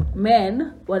like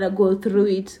men wanna go through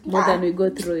it more than we go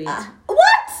through it.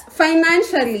 What?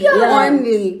 Financially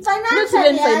only. Not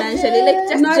even financially, like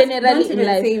just generally in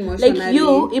life. Like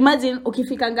you imagine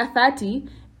ukifikanga 30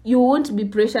 you won't be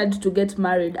pressured to get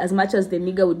married as much as the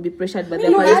nigga would be pressured by their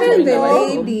No, parents to even get the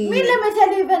married. lady. Me, let me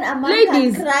tell you, even a man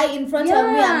Ladies. can cry in front of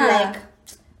me. I'm like,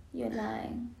 you're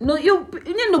lying. No, you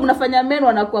ndo mnafanya men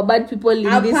wanakuwa bad people in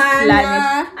this Apana.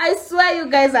 planet. I swear you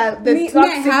guys are the Me,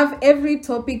 toxic. I have every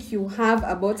topic you have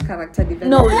about character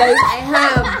development. No, like I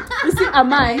have. you see, a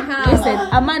man, have. listen,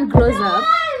 a man grows up.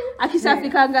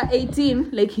 Akishafikanga 18,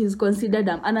 like he's considered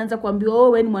anaanza kuambiwa oh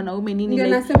when mwanaume nini, Ndio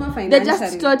like nasema they just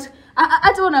financially. thought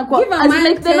hata wanakuwa Give a as in, man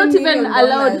like they're not $10 even million.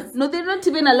 allowed. No, they're not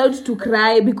even allowed to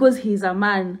cry because he's a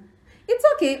man. It's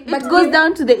okay, but It goes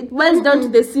down to it boils down to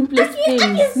the simplest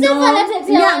things. No, me,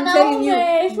 I'm telling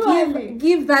you, Surely.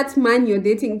 give that man you're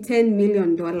dating $10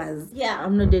 million. Yeah.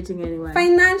 I'm not dating anyone.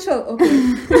 Financial, okay.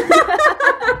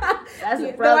 That's the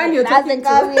The problem. one you're That's talking the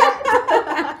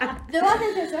caveat. The one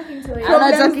that you're talking to. I'm not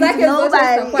Problems talking to zake zote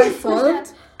nobody. zitakuwa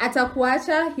solved.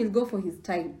 Atakuacha, he'll go for his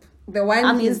type. The one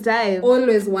I'm he's his type.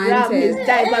 always I'm wanted. his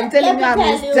type. I'm telling you, I'm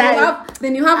Let me his tell you. type.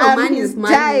 Then you have a I'm man his with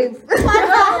money. type.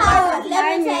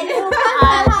 Let me tell you,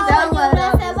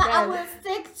 I will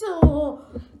stick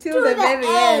Till the very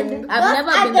end. I've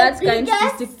never been that kind to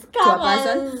stick to a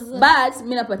person, but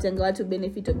me napatianga watu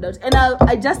benefit of doubt, and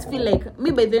I just feel like me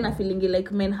by then I feeling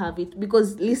like men have it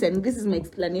because listen, this is my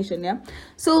explanation, yeah.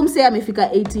 So mse amefika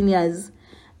 18 years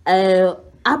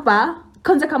hapa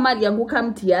kwanza kama alianguka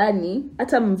mtihani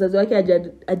hata mzazi wake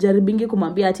ajaribingi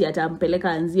kumwambia ati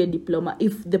atampeleka anzie diploma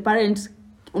if the parents,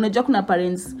 unajua kuna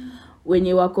parents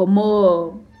wenye wako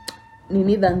more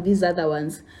nini than these other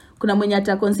ones. Kuna mwenye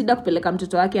ataconsider kupeleka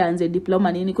mtoto wake aanze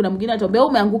diploma nini, kuna mwingine ataambia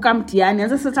umeanguka mtihani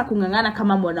anza sasa kungangana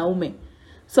kama mwanaume.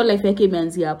 So life yake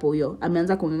imeanzia hapo, huyo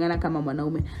ameanza kungangana kama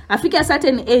mwanaume. Afika a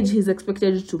certain age he's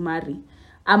expected to marry.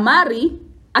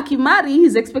 Akimarry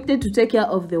he's expected to take care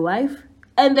of the wife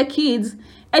and the kids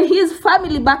and his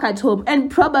family back at home and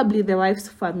probably the wife's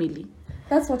family.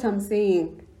 That's what I'm saying.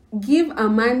 Give a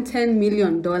man $10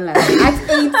 million at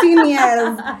 18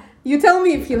 years. You tell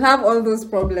me if he'll have all those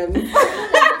problems.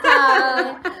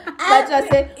 But I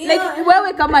say, like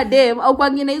wewe kama dem au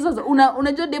kwingine hizo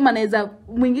unajua dem anaweza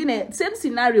mwingine same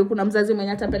scenario, kuna mzazi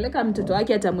mwenye atapeleka mtoto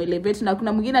wake atamuelevate na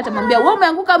kuna mwingine atamwambia wewe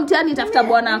umeanguka mtihani tafuta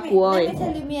bwana akuoe. Let me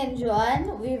tell you, me and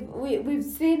Joan,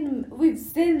 we've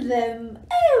seen them.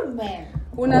 Oh man.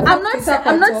 I'm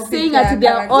not saying that they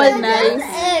are all nice.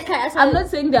 I'm not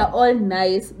saying they are all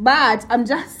nice, but I'm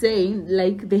just saying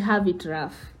like they have it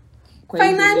rough.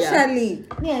 Financially.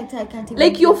 I can't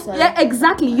even like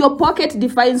exactly, your pocket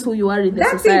defines who you are in the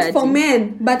That's society. it for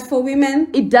men, but for women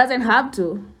it doesn't have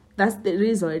to. That's the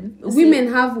reason.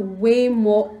 Women have way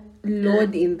more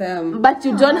load in them, but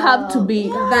you don't have to be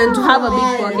than to have a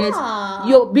big pocket.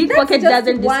 Your big pocket just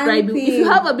doesn't one describe you. thing. If you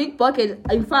have a big pocket,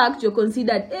 in fact you're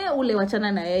considered ule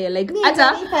wachana na yeye. Like If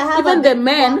I have even a the big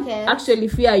men pocket. actually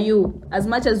fear you. As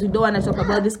much as we don't want to talk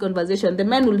about this conversation, the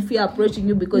men will fear approaching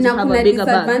you because you now have a bigger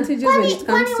bag. disadvantages when it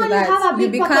comes to when you have that. a You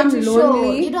big become pocket to show,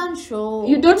 lonely. you don't show.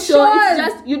 You don't It show. It's shows.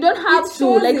 just you don't have It to.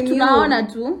 shows Like in you. tunaona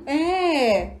tu.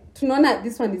 Tunaona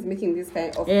this one is making this kind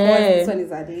of course. This one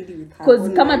is a lady with her Because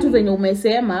own kama tu money. venye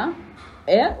umesema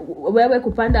wewe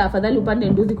kupanda afadhali upande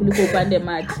nduthi kuliko upande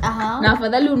maji. Na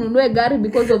afadhali ununue gari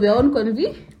because of your own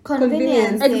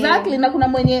Convenience. Exactly. Na kuna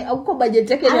mwenye uko budget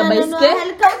yake ya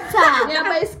baiskeli. Ya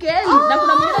baiskeli. Na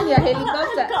kuna mwingine ni ya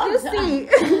helicopter. You see,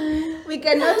 we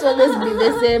cannot always be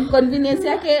the same. Convenience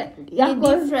yake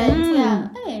yako different. Yeah.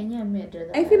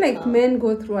 I feel like men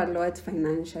go through a lot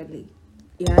financially.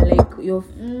 Yeah, like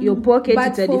your pocket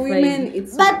But is for women, defined.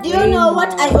 it's But do you way know what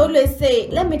more. I always say?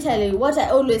 Let me tell you what I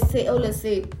always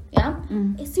say. Yeah?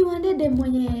 Si uende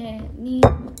mwenye ni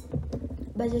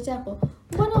budget yako.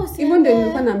 Mbona usiende? Even though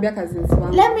nilikuwa naambia cousins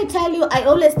wangu. Let me tell you, I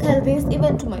always tell this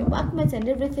even to my workmates and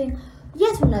everything.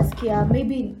 Yes, unasikia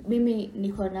maybe mimi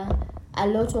niko na a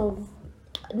lot of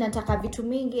nataka vitu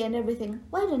mingi and everything.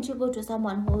 Why don't you go to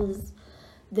someone who's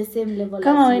the same level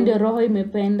Kama as wewe ndio you? roho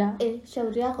imependa.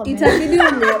 Shauri yako. man. Itabidi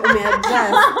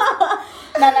umeadjust.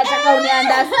 Na nataka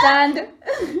understand.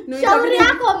 No, Shauri itabidi-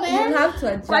 yako, man. You have to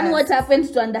adjust. Kwani what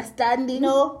happened to understanding?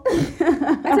 No.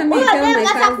 Hata me tell my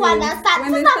cousins, when they start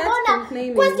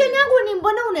complaining. Question yangu ni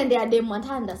mbona unaendea demu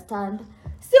ata understand?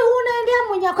 Si unaendea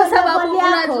mwenye Kwa sababu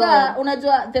yako.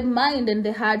 unajua the mind and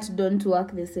the heart don't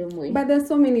work the same way. But there's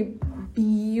so many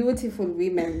beautiful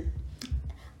women.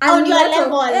 On your lot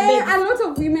level, babe. a lot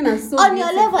of women are so On your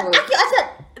beautiful. level.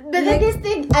 The ladies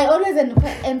thing I always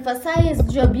emphasize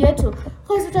job yetu.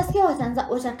 Because utasikia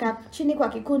wataka chini kwa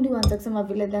kikundi wanza kusema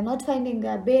vile they're not finding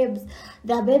their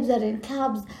babes are in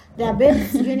clubs, their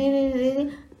babes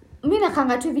nini. mimi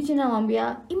nakanga tu vipi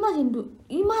namwambia imagine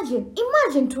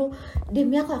tu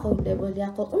demu yako yako level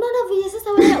yako. Unaona vile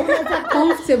sasa wewe unaweza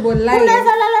comfortable life.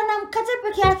 Unaweza lala na mkate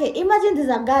peke yake. Imagine there's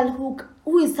a girl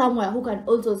who is somewhere who can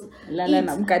also lala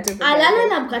na mkate peke yake. Alala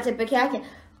na mkate peke yake.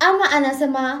 Ama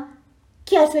anasema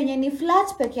kiatu yenye ni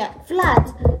flat peke yake. Flat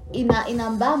ina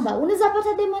mbamba. Unaweza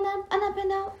pata demu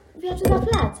anapenda viatu za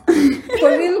flat. For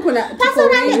real kuna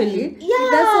personally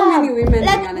there's so many women like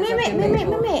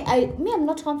I'm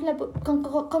not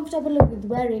comfortable with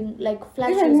wearing like flat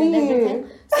shoes and everything.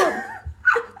 So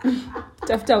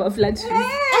tafuta wa flat shoes.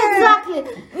 Exactly.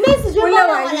 Miss Juma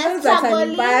wana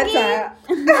struggle.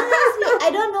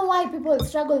 I don't know why people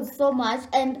struggle so much,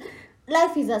 and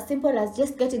life is as simple as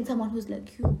just getting someone who's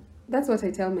like you. That's what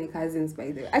I tell my cousins,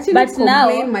 by the way. Actually, but now,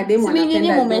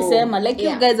 like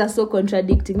you guys are so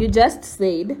contradicting. You just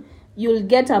said you'll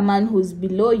get a man who's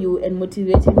below you and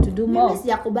motivate him to do more.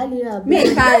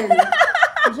 Me can't.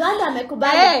 Joanna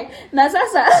amekubali. Hey, na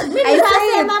sasa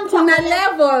kuna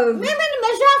levels. Mimi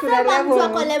nimeshasema mtu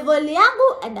ako level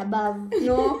yangu and above.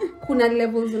 No, kuna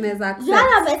levels unaweza accept.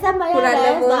 Joanna amesema yeye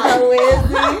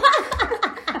hawezi.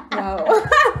 Wow.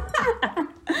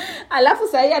 Alafu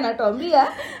sasa anatuambia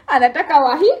anataka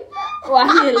wa heels.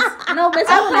 Na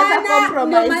umesema unaweza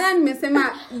compromise. No, maana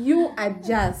nimesema you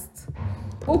adjust.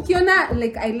 Ukiona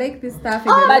like I like this stuff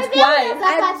but why?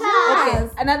 Okay,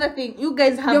 another thing, you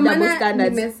guys have double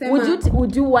standards.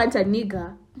 Would you want a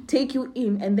nigga take you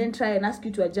in and then try and ask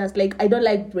you to adjust? Like, I don't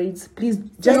like braids, please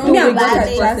just no. Why?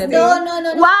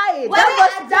 Double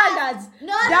standards.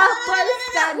 No,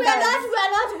 we're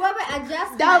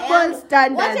adjusting. Double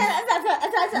standards.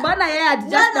 Mbona yeye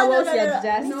adjust na wewe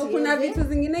adjust? No, kuna vitu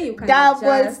zingine you can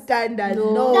double standards.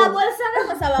 No. Double standards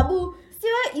kwa sababu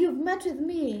you've met with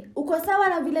me. Uko sawa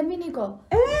na vile mimi niko.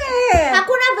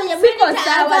 Hakuna venye mimi niko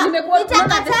sawa, nimekuwa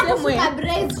nitakataa kushika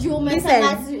braids juu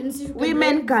umesema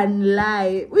women can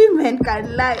lie.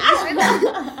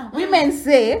 Women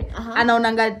say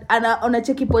anaona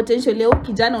cheki potential leo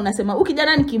kijana, unasema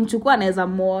ukijana nikimchukua anaweza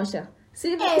muosha.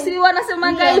 Si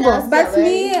wanasemanga hivyo. But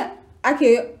me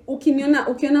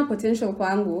ukiona potential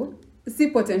kwangu, si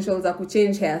potential za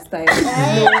kuchange hairstyle.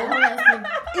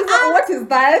 What is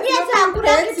that? Yes,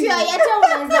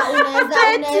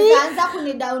 unaweza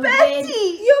kuni downgrade.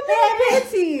 You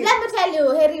petty. Let me tell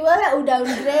you, heri wewe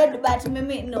downgrade, but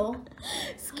mimi no.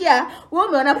 Sikia, wewe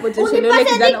umeona potential yule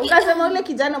kijana. Ukasema yule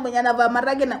kijana mwenye anavaa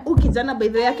marage na kijana by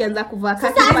the way akianza kuvaa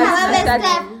kaki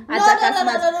ataka smart.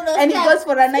 And he goes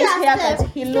for a nice haircut.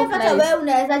 He look nice. Wewe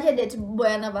unawezaje date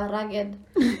boy anavaa ragged?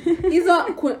 Hizo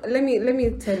let me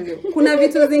tell you. Kuna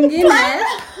vitu zingine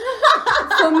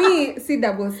for me see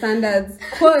double standards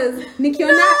because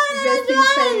nikiona dressing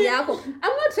style yako, I'm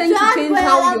not trying to change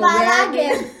how you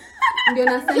wear. Ndio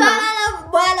nasema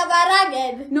bwana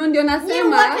baraged. No, ndio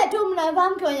nasema wote tu mnavaa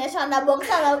mkionyesha na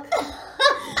boxer.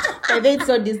 It's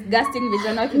so disgusting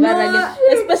vijana wakivaa ragged,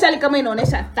 especially kama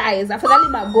inaonyesha thighs. Afadhali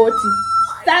magoti.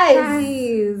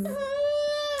 Thighs.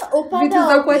 Upande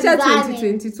wa kuacha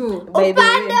 2022 by the way.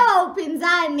 Upande wa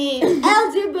upinzani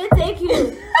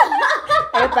LGBTQ.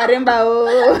 Paremba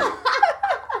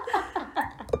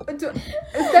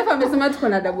Steph amesema tuko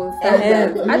na double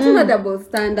standards. Hatuna double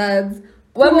standards.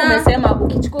 Wewe umesema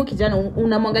ukichukua kijana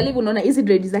unamwangalia unaona hizi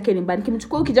dread zake ni mbaya.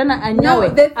 Kimchukua kijana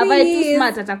anyawe avae too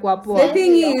smart atakuwa poa. The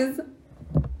thing is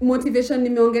motivation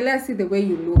nimeongelea si the way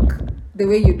you look, the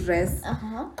way you dress.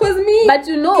 Cause me, but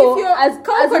you know as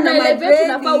an elevate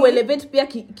unafaa elevate pia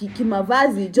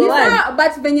kimavazi Joanne. Yeah,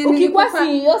 but venye ukikuwa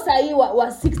CEO sahi wa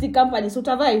 60 companies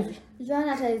utavaa hivi.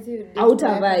 Joanne ataizi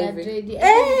utavaa hivi.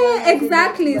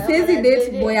 Exactly. Siwezi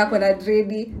date boy yako na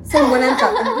dready. So mbona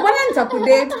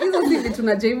nitakudate? Hizo si vitu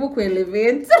tunajaribu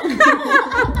kuelevate.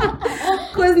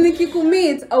 Cause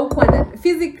nikicommit au kwa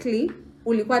physically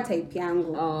ulikuwa type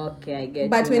yangu. Okay, I get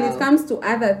but when it comes to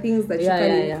other things that you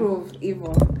can improve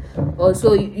even.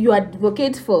 So you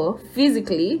advocate for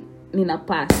physically nina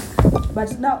pass.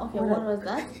 But now okay, what was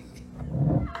that?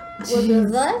 What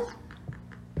was that?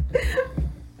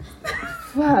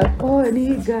 Fuck,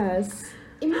 niggas.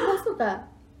 Imepasuka.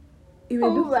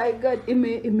 Oh my god,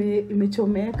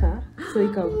 imechomeka so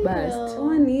ikabust.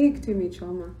 Ni kitu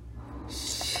imechoma.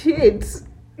 Shit.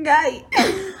 Guy.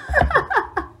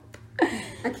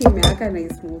 Akimeaka na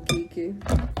smoke.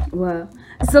 Wow.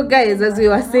 So guys, as we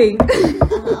were saying,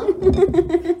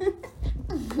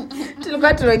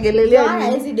 tulikuwa tunaongelelea ni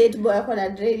hizi date boy yako na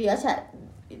dread acha.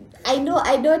 I know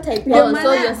type.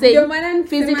 So you're saying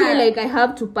physically like I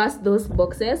have to pass those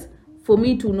boxes for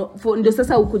me to know, for ndio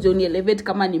sasa ukuje uni elevate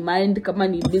kama ni mind, kama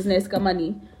ni business, kama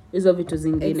ni hizo vitu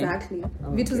zingine. Exactly.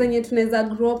 Okay. Vitu zenye tunaweza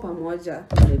grow pamoja.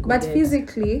 But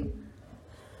physically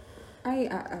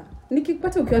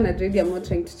Nikipata ukiwa na dread, I'm not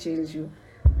trying to change you.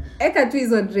 Eka tu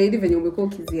hizo dread venye umekuwa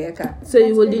ukizieka. So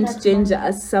you wouldn't change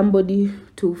as somebody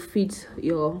to fit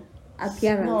your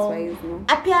appearance wise, no.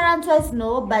 Appearance wise,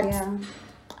 no, but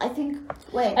I think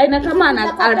aina kama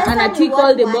ana tick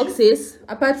all the boxes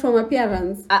apart from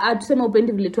appearance. Tuseme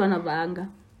upendi vile tu anavaanga.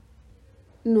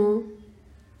 No.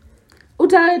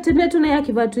 Utatembea tu naye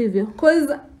akivaa tu hivyo.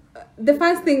 Cause the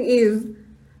first thing is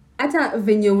hata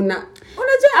venye unajua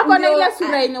akona ile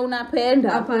sura yenye unapenda.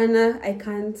 Hapana, I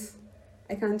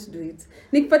can't do it.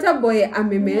 Nikipata boy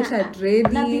amemesha dread.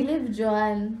 I believe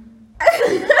Joanne.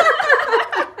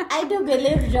 I do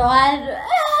believe Joanne.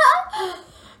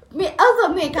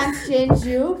 I can't change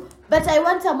you, but I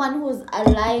want someone who's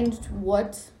aligned to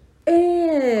what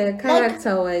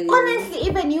character wise. Honestly,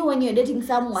 even you when you're dating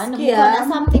someone, you want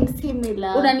something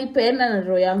similar. Unanipenda na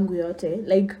roho yangu yote.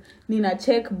 Like nina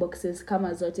check boxes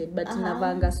kama zote, but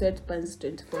navanga sweatpants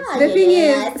 24/7. The thing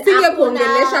is, singe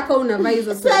kuongelesha kwa unavaa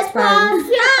hizo sweatpants.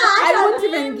 I won't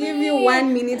even give you 1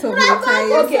 minute of my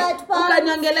time. Okay.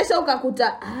 Ukaniongelesha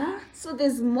ukakuta so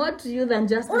there's more to you than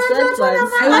just the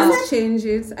sweatpants. I won't change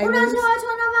it. I won't. Unajua watu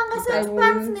wanavanga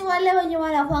sweatpants ni wale wenye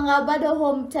wanakuanga bado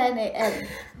home 10 AM.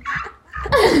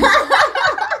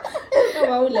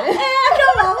 Kama ule.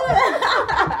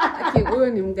 Okay, huyo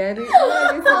ni mgari.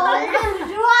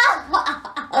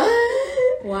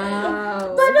 Wow.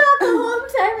 Bado home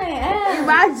 10 AM.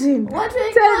 Imagine.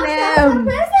 10 AM.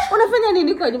 Unafanya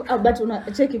nini kwa nyumba? But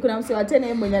unacheki kuna mse wa 10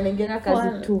 AM mwenye anaingia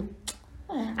kazi tu.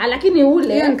 Lakini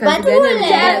ule but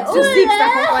ule to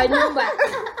 6 kwa nyumba.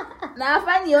 Na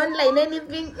afanyi online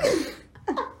anything.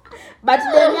 But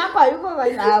then yako yuko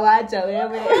kwa waacha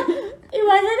wewe.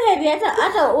 Imagine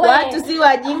hata wewe. Watu si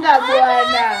wajinga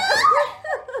bwana.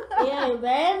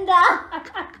 Imeenda.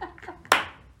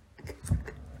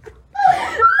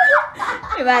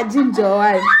 Imagine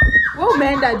Joanne. Wewe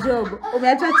umeenda job,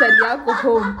 umeacha chali yako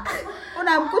home.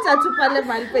 Unamkuta tu pale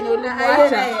mahali penye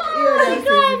ulimwacha.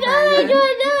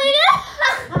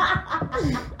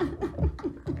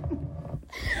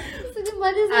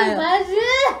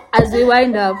 As we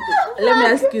wind up, let me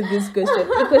ask you this question.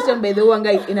 The question by the one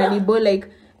guy in Anibo, like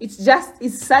it's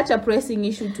such a pressing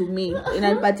issue to me. In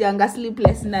Anpatianga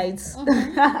sleepless nights.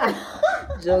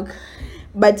 Joke.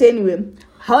 But anyway,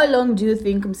 how long do you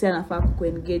think mse anafaa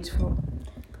kuengage for?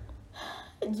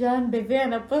 John baby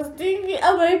ana posting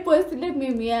ama post ile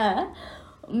mimi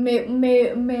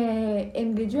me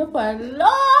engage for a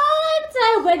long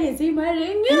time. When is he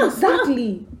marrying you?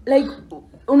 Exactly. Like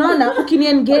unaona ukini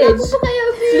engage,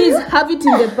 please have it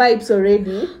in the pipes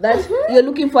already that you're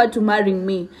looking forward to marrying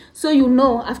me. So you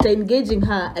know after engaging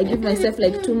her, I give myself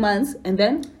like 2 months and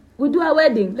then we do a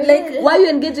wedding. Like, why are you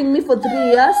engaging me for 3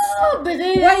 years?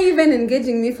 Why are you even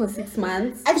engaging me for 6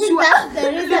 months? I think that's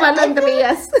the reason. 3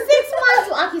 years. 6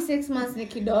 months, aki 6 months ni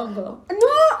kidogo. No,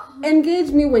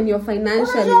 engage me when you're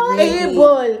financially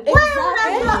able.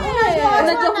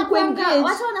 Unajua kuengage.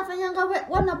 Watu wanafanyanga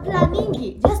wana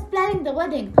planning, just planning the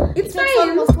wedding. It's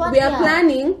fine. We are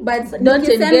planning, but don't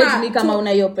engage me kama una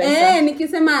hiyo pesa.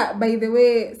 Nikisema by the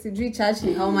way, sijui church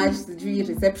ni how much, sijui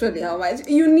reception ni how much.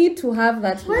 You need to have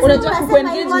that. Unajua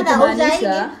kuengage ni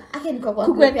kumaanisha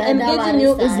engaging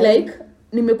you is like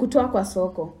nimekutoa kwa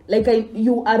soko, like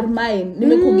you are mine,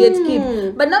 nimekuget keep,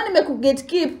 but now nimekuget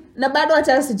keep na bado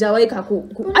hata sijawahi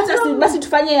hata basi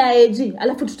tufanye ya AG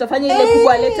alafu tutafanya ile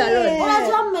kubwa later on.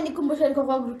 Unajua mmenikumbusha niko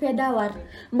kwa group ya dawari.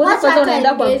 Mbona kwanza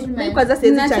unaenda kwa mimi kwanza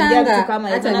siwezi changia kitu kama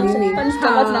hizo na kwani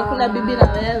tutakuwa tunakula bibi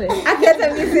na wewe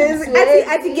hata mimi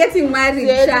ati getting married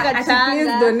ati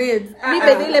please donate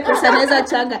mimi ile pesa naweza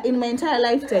changa in my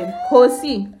entire lifetime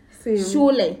hosi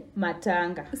shule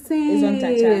matanga hizo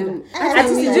nitachanga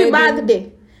ati sijui birthday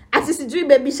ati sijui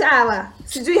baby shower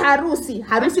sijui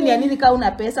harusi ni ya nini kama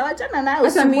una pesa wachana nayo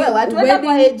usiwe watu wenda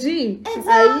kwa AG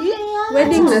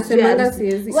wedding nasemanga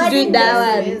siwezi sijui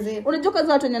dawari unajua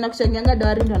kwanza watu wenye nakushangianga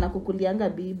dawari ndio wanakukulianga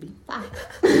bibi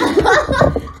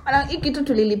ana hiki kitu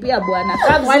tulilipia bwana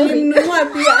walimnunua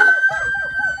pia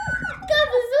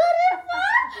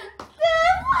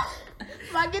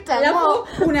Alafu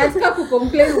unataka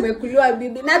kucomplain umekuliwa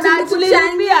bibi na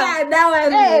tulikuchangia dawa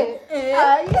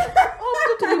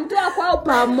mtu tulimtoa kwao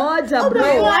pamoja bro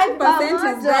 1%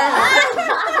 is there.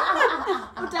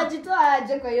 Utajitoa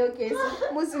aje kwa hiyo kesi?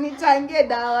 Msinichangie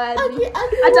dawari.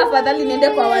 Hata afadhali niende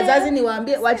kwa wazazi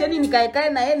niwaambie wacheni nikaekae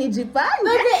na yeye nijipange.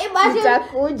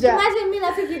 Nitakuja. Imagine mimi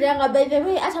nafikirianga by the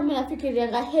way hata mimi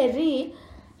nafikirianga heri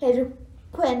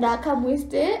kwenda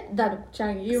kamwiste than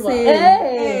kuchangiwa.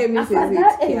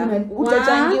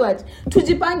 Utachangiwa.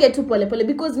 Tujipange tu pole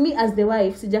because me as the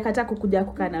wife sijakata kukuja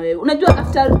kukaa na wewe. Unajua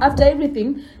after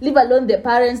everything, leave alone the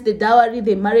parents, the dowry,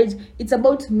 the marriage, it's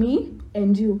about me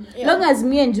and you. Long as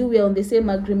me and you we are on the same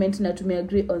agreement na tume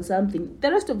agree on something, the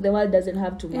rest of the world doesn't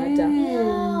have to matter.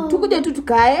 Tukuje tu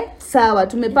tukae sawa,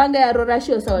 tumepanga ya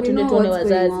rorashio sawa, tuende tuone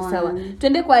wazazi sawa,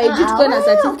 twende kwa IG tuko na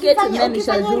certificate and then we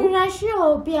shall do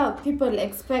rorashio. Pia people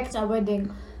expect a wedding.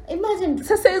 Imagine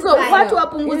sasa hizo watu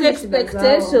wapunguze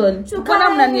expectation. Tukana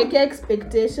mnaniwekea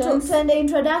expectations. To the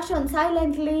introduction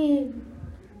silently,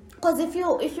 because if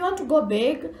you want to go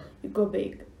big, you go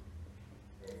big.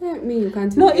 Me, you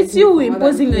can't. No, it's you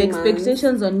imposing your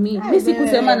expectations on me. Mimi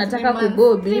sikusema nataka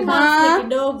kugo big.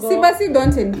 Sibasi,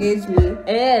 don't engage me.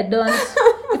 Don't.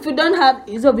 If you don't have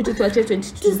hizo vitu tuache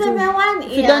 2022.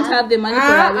 If you don't have the money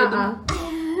for a wedding.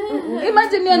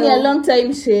 Imagine ni a long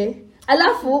time share.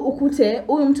 Alafu ukute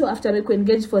huyu mtu after we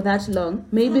engage for that long,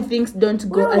 maybe things don't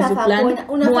go as you planned.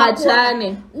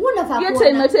 Muachane. Hiyo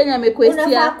time yote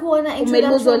amequestia. Ume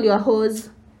lose all your hose.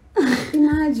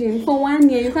 Imagine for 1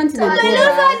 year you can't even go back.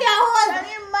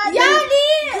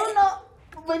 You know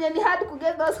when you had to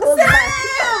get those hoes back.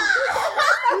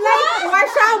 Like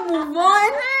washa move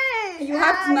on. You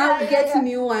have to now get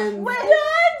new ones.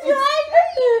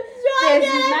 There's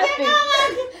nothing.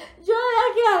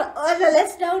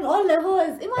 Let's down all the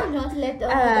hoes. Imagine not let down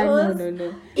the hoes.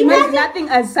 No. There's nothing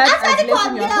as such as letting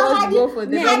your hoes go for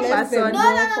the wrong person.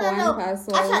 No.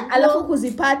 Alafu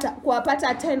kuzipata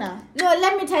kuwapata tena. No,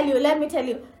 let me tell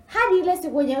you. Hadi ile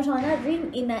siku wenye utaona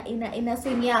ring ina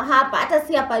swimia hapa, hata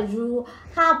si hapa juu,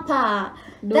 hapa.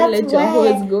 Don't let your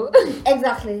hoes go.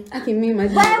 Exactly. I can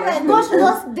imagine. Why go to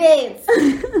those dates?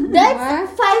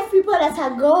 That's 5 people that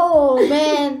are go,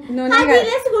 man. Hadi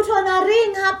ile siku utaona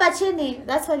ring hapa chini.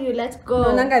 That's when you let go.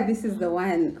 No, Nanga, this is the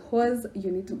one. Hoes,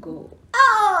 you need to go.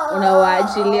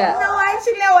 Unawaachilia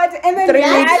what? And then 3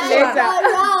 weeks later.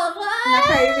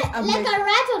 Like a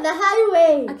rat on the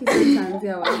highway.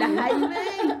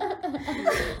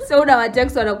 So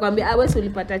unawatext wanakuambia awe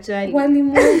ulipata chali. Wali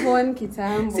move on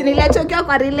kitambo. Si niliachokea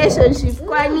kwa relationship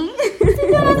kwani.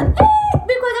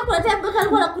 Because kuna time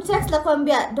alikuwa anakutext na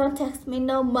kuambia don't text me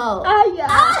no more.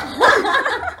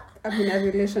 I'm in a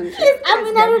relationship. I'm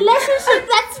in a relationship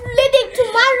that's leading to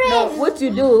marriage.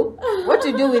 No, what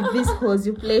you do with these hoes,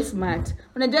 you play smart.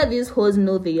 Unajua these hoes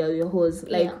know they are your hoes.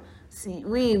 Like, see,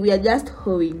 we are just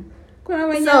hoeing. Kuna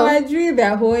wenye wajui they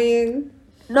are hoeing.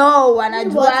 No,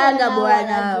 wanajuanga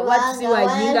bwana. Watu si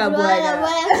wajinga bwana.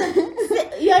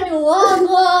 Hiyo ni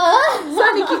uongo. So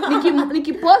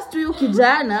nikipost huyu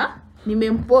kijana,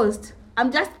 nimempost. I'm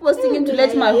just posting him to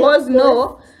let my hoes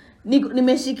know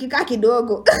nimeshikika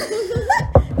kidogo.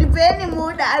 Nipeni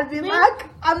muda, I'll be back.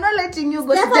 I'm not letting you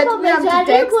go. Get me up to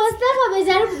text.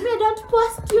 Me don't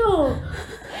post you.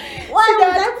 Why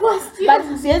would I post you? But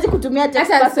siwezi kutumia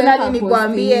text personally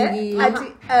nikwambie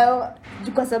ati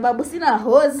kwa sababu sina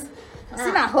hose.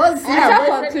 Sina for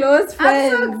close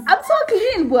friends. I'm so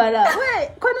clean bwana.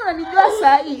 Wewe kwani unanijua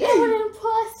saa hii?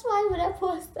 Why would I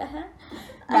post that?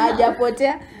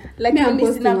 Hajapotea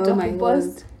lakini sina mtu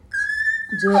kupost.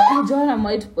 Joanna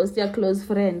might post your close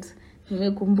friend.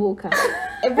 Nimekumbuka.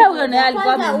 Huyo naye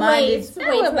alikuwa amemanage.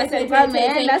 Basi alikuwa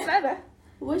ameenda sana.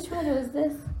 Which one was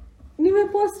this?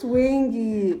 Nimepost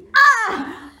wengi.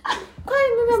 Kwa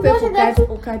nimepost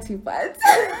ukati part.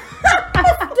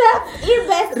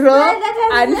 Raw,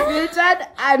 unfiltered,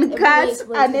 uncut,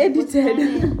 unedited.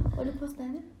 Ulipost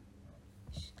nani?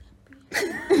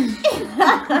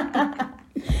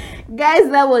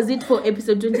 Guys, that was it for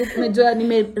episode 20. Unajua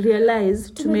realize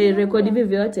tumerecord hivi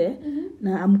vyote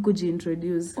na amkuji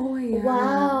introduce. Oh yeah.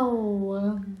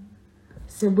 Wow.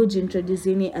 Sebuji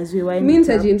introducing as we wind. Means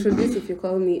I introduce if you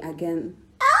call me again.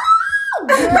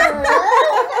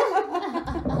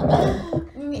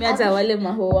 Mimi hata wale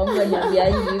maho wangu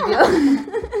waniambiangi hivyo.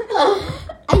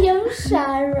 I am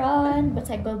Sharon, but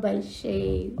I go by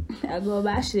Shay. I go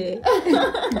by Shay.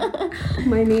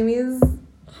 My name is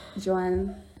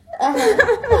Joanne.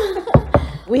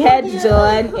 We had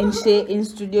Joanne and Shay in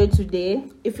studio today.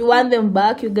 If you want them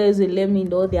back, you guys will let me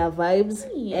know their vibes.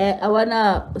 I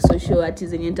wanna social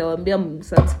artists and nitawambia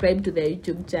subscribe to their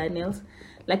YouTube channels.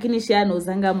 Lakini Shay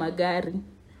anauzanga magari.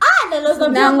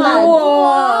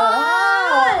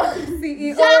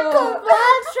 CEO. Jack of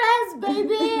all trades,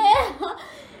 baby.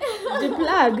 The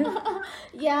plug.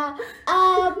 Yeah.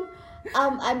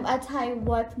 I'm at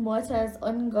Highworth Motors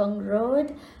on Gong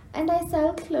Road, and I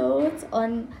sell clothes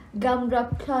on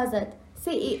Gumdrop Closet.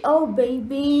 CEO,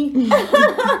 baby.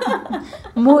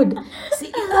 Mood.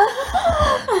 CEO.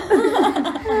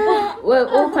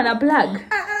 Open a plug.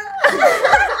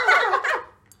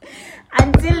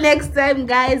 Until next time,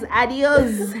 guys.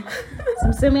 Adios.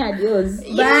 Some semi adios.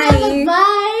 Bye.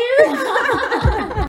 Bye.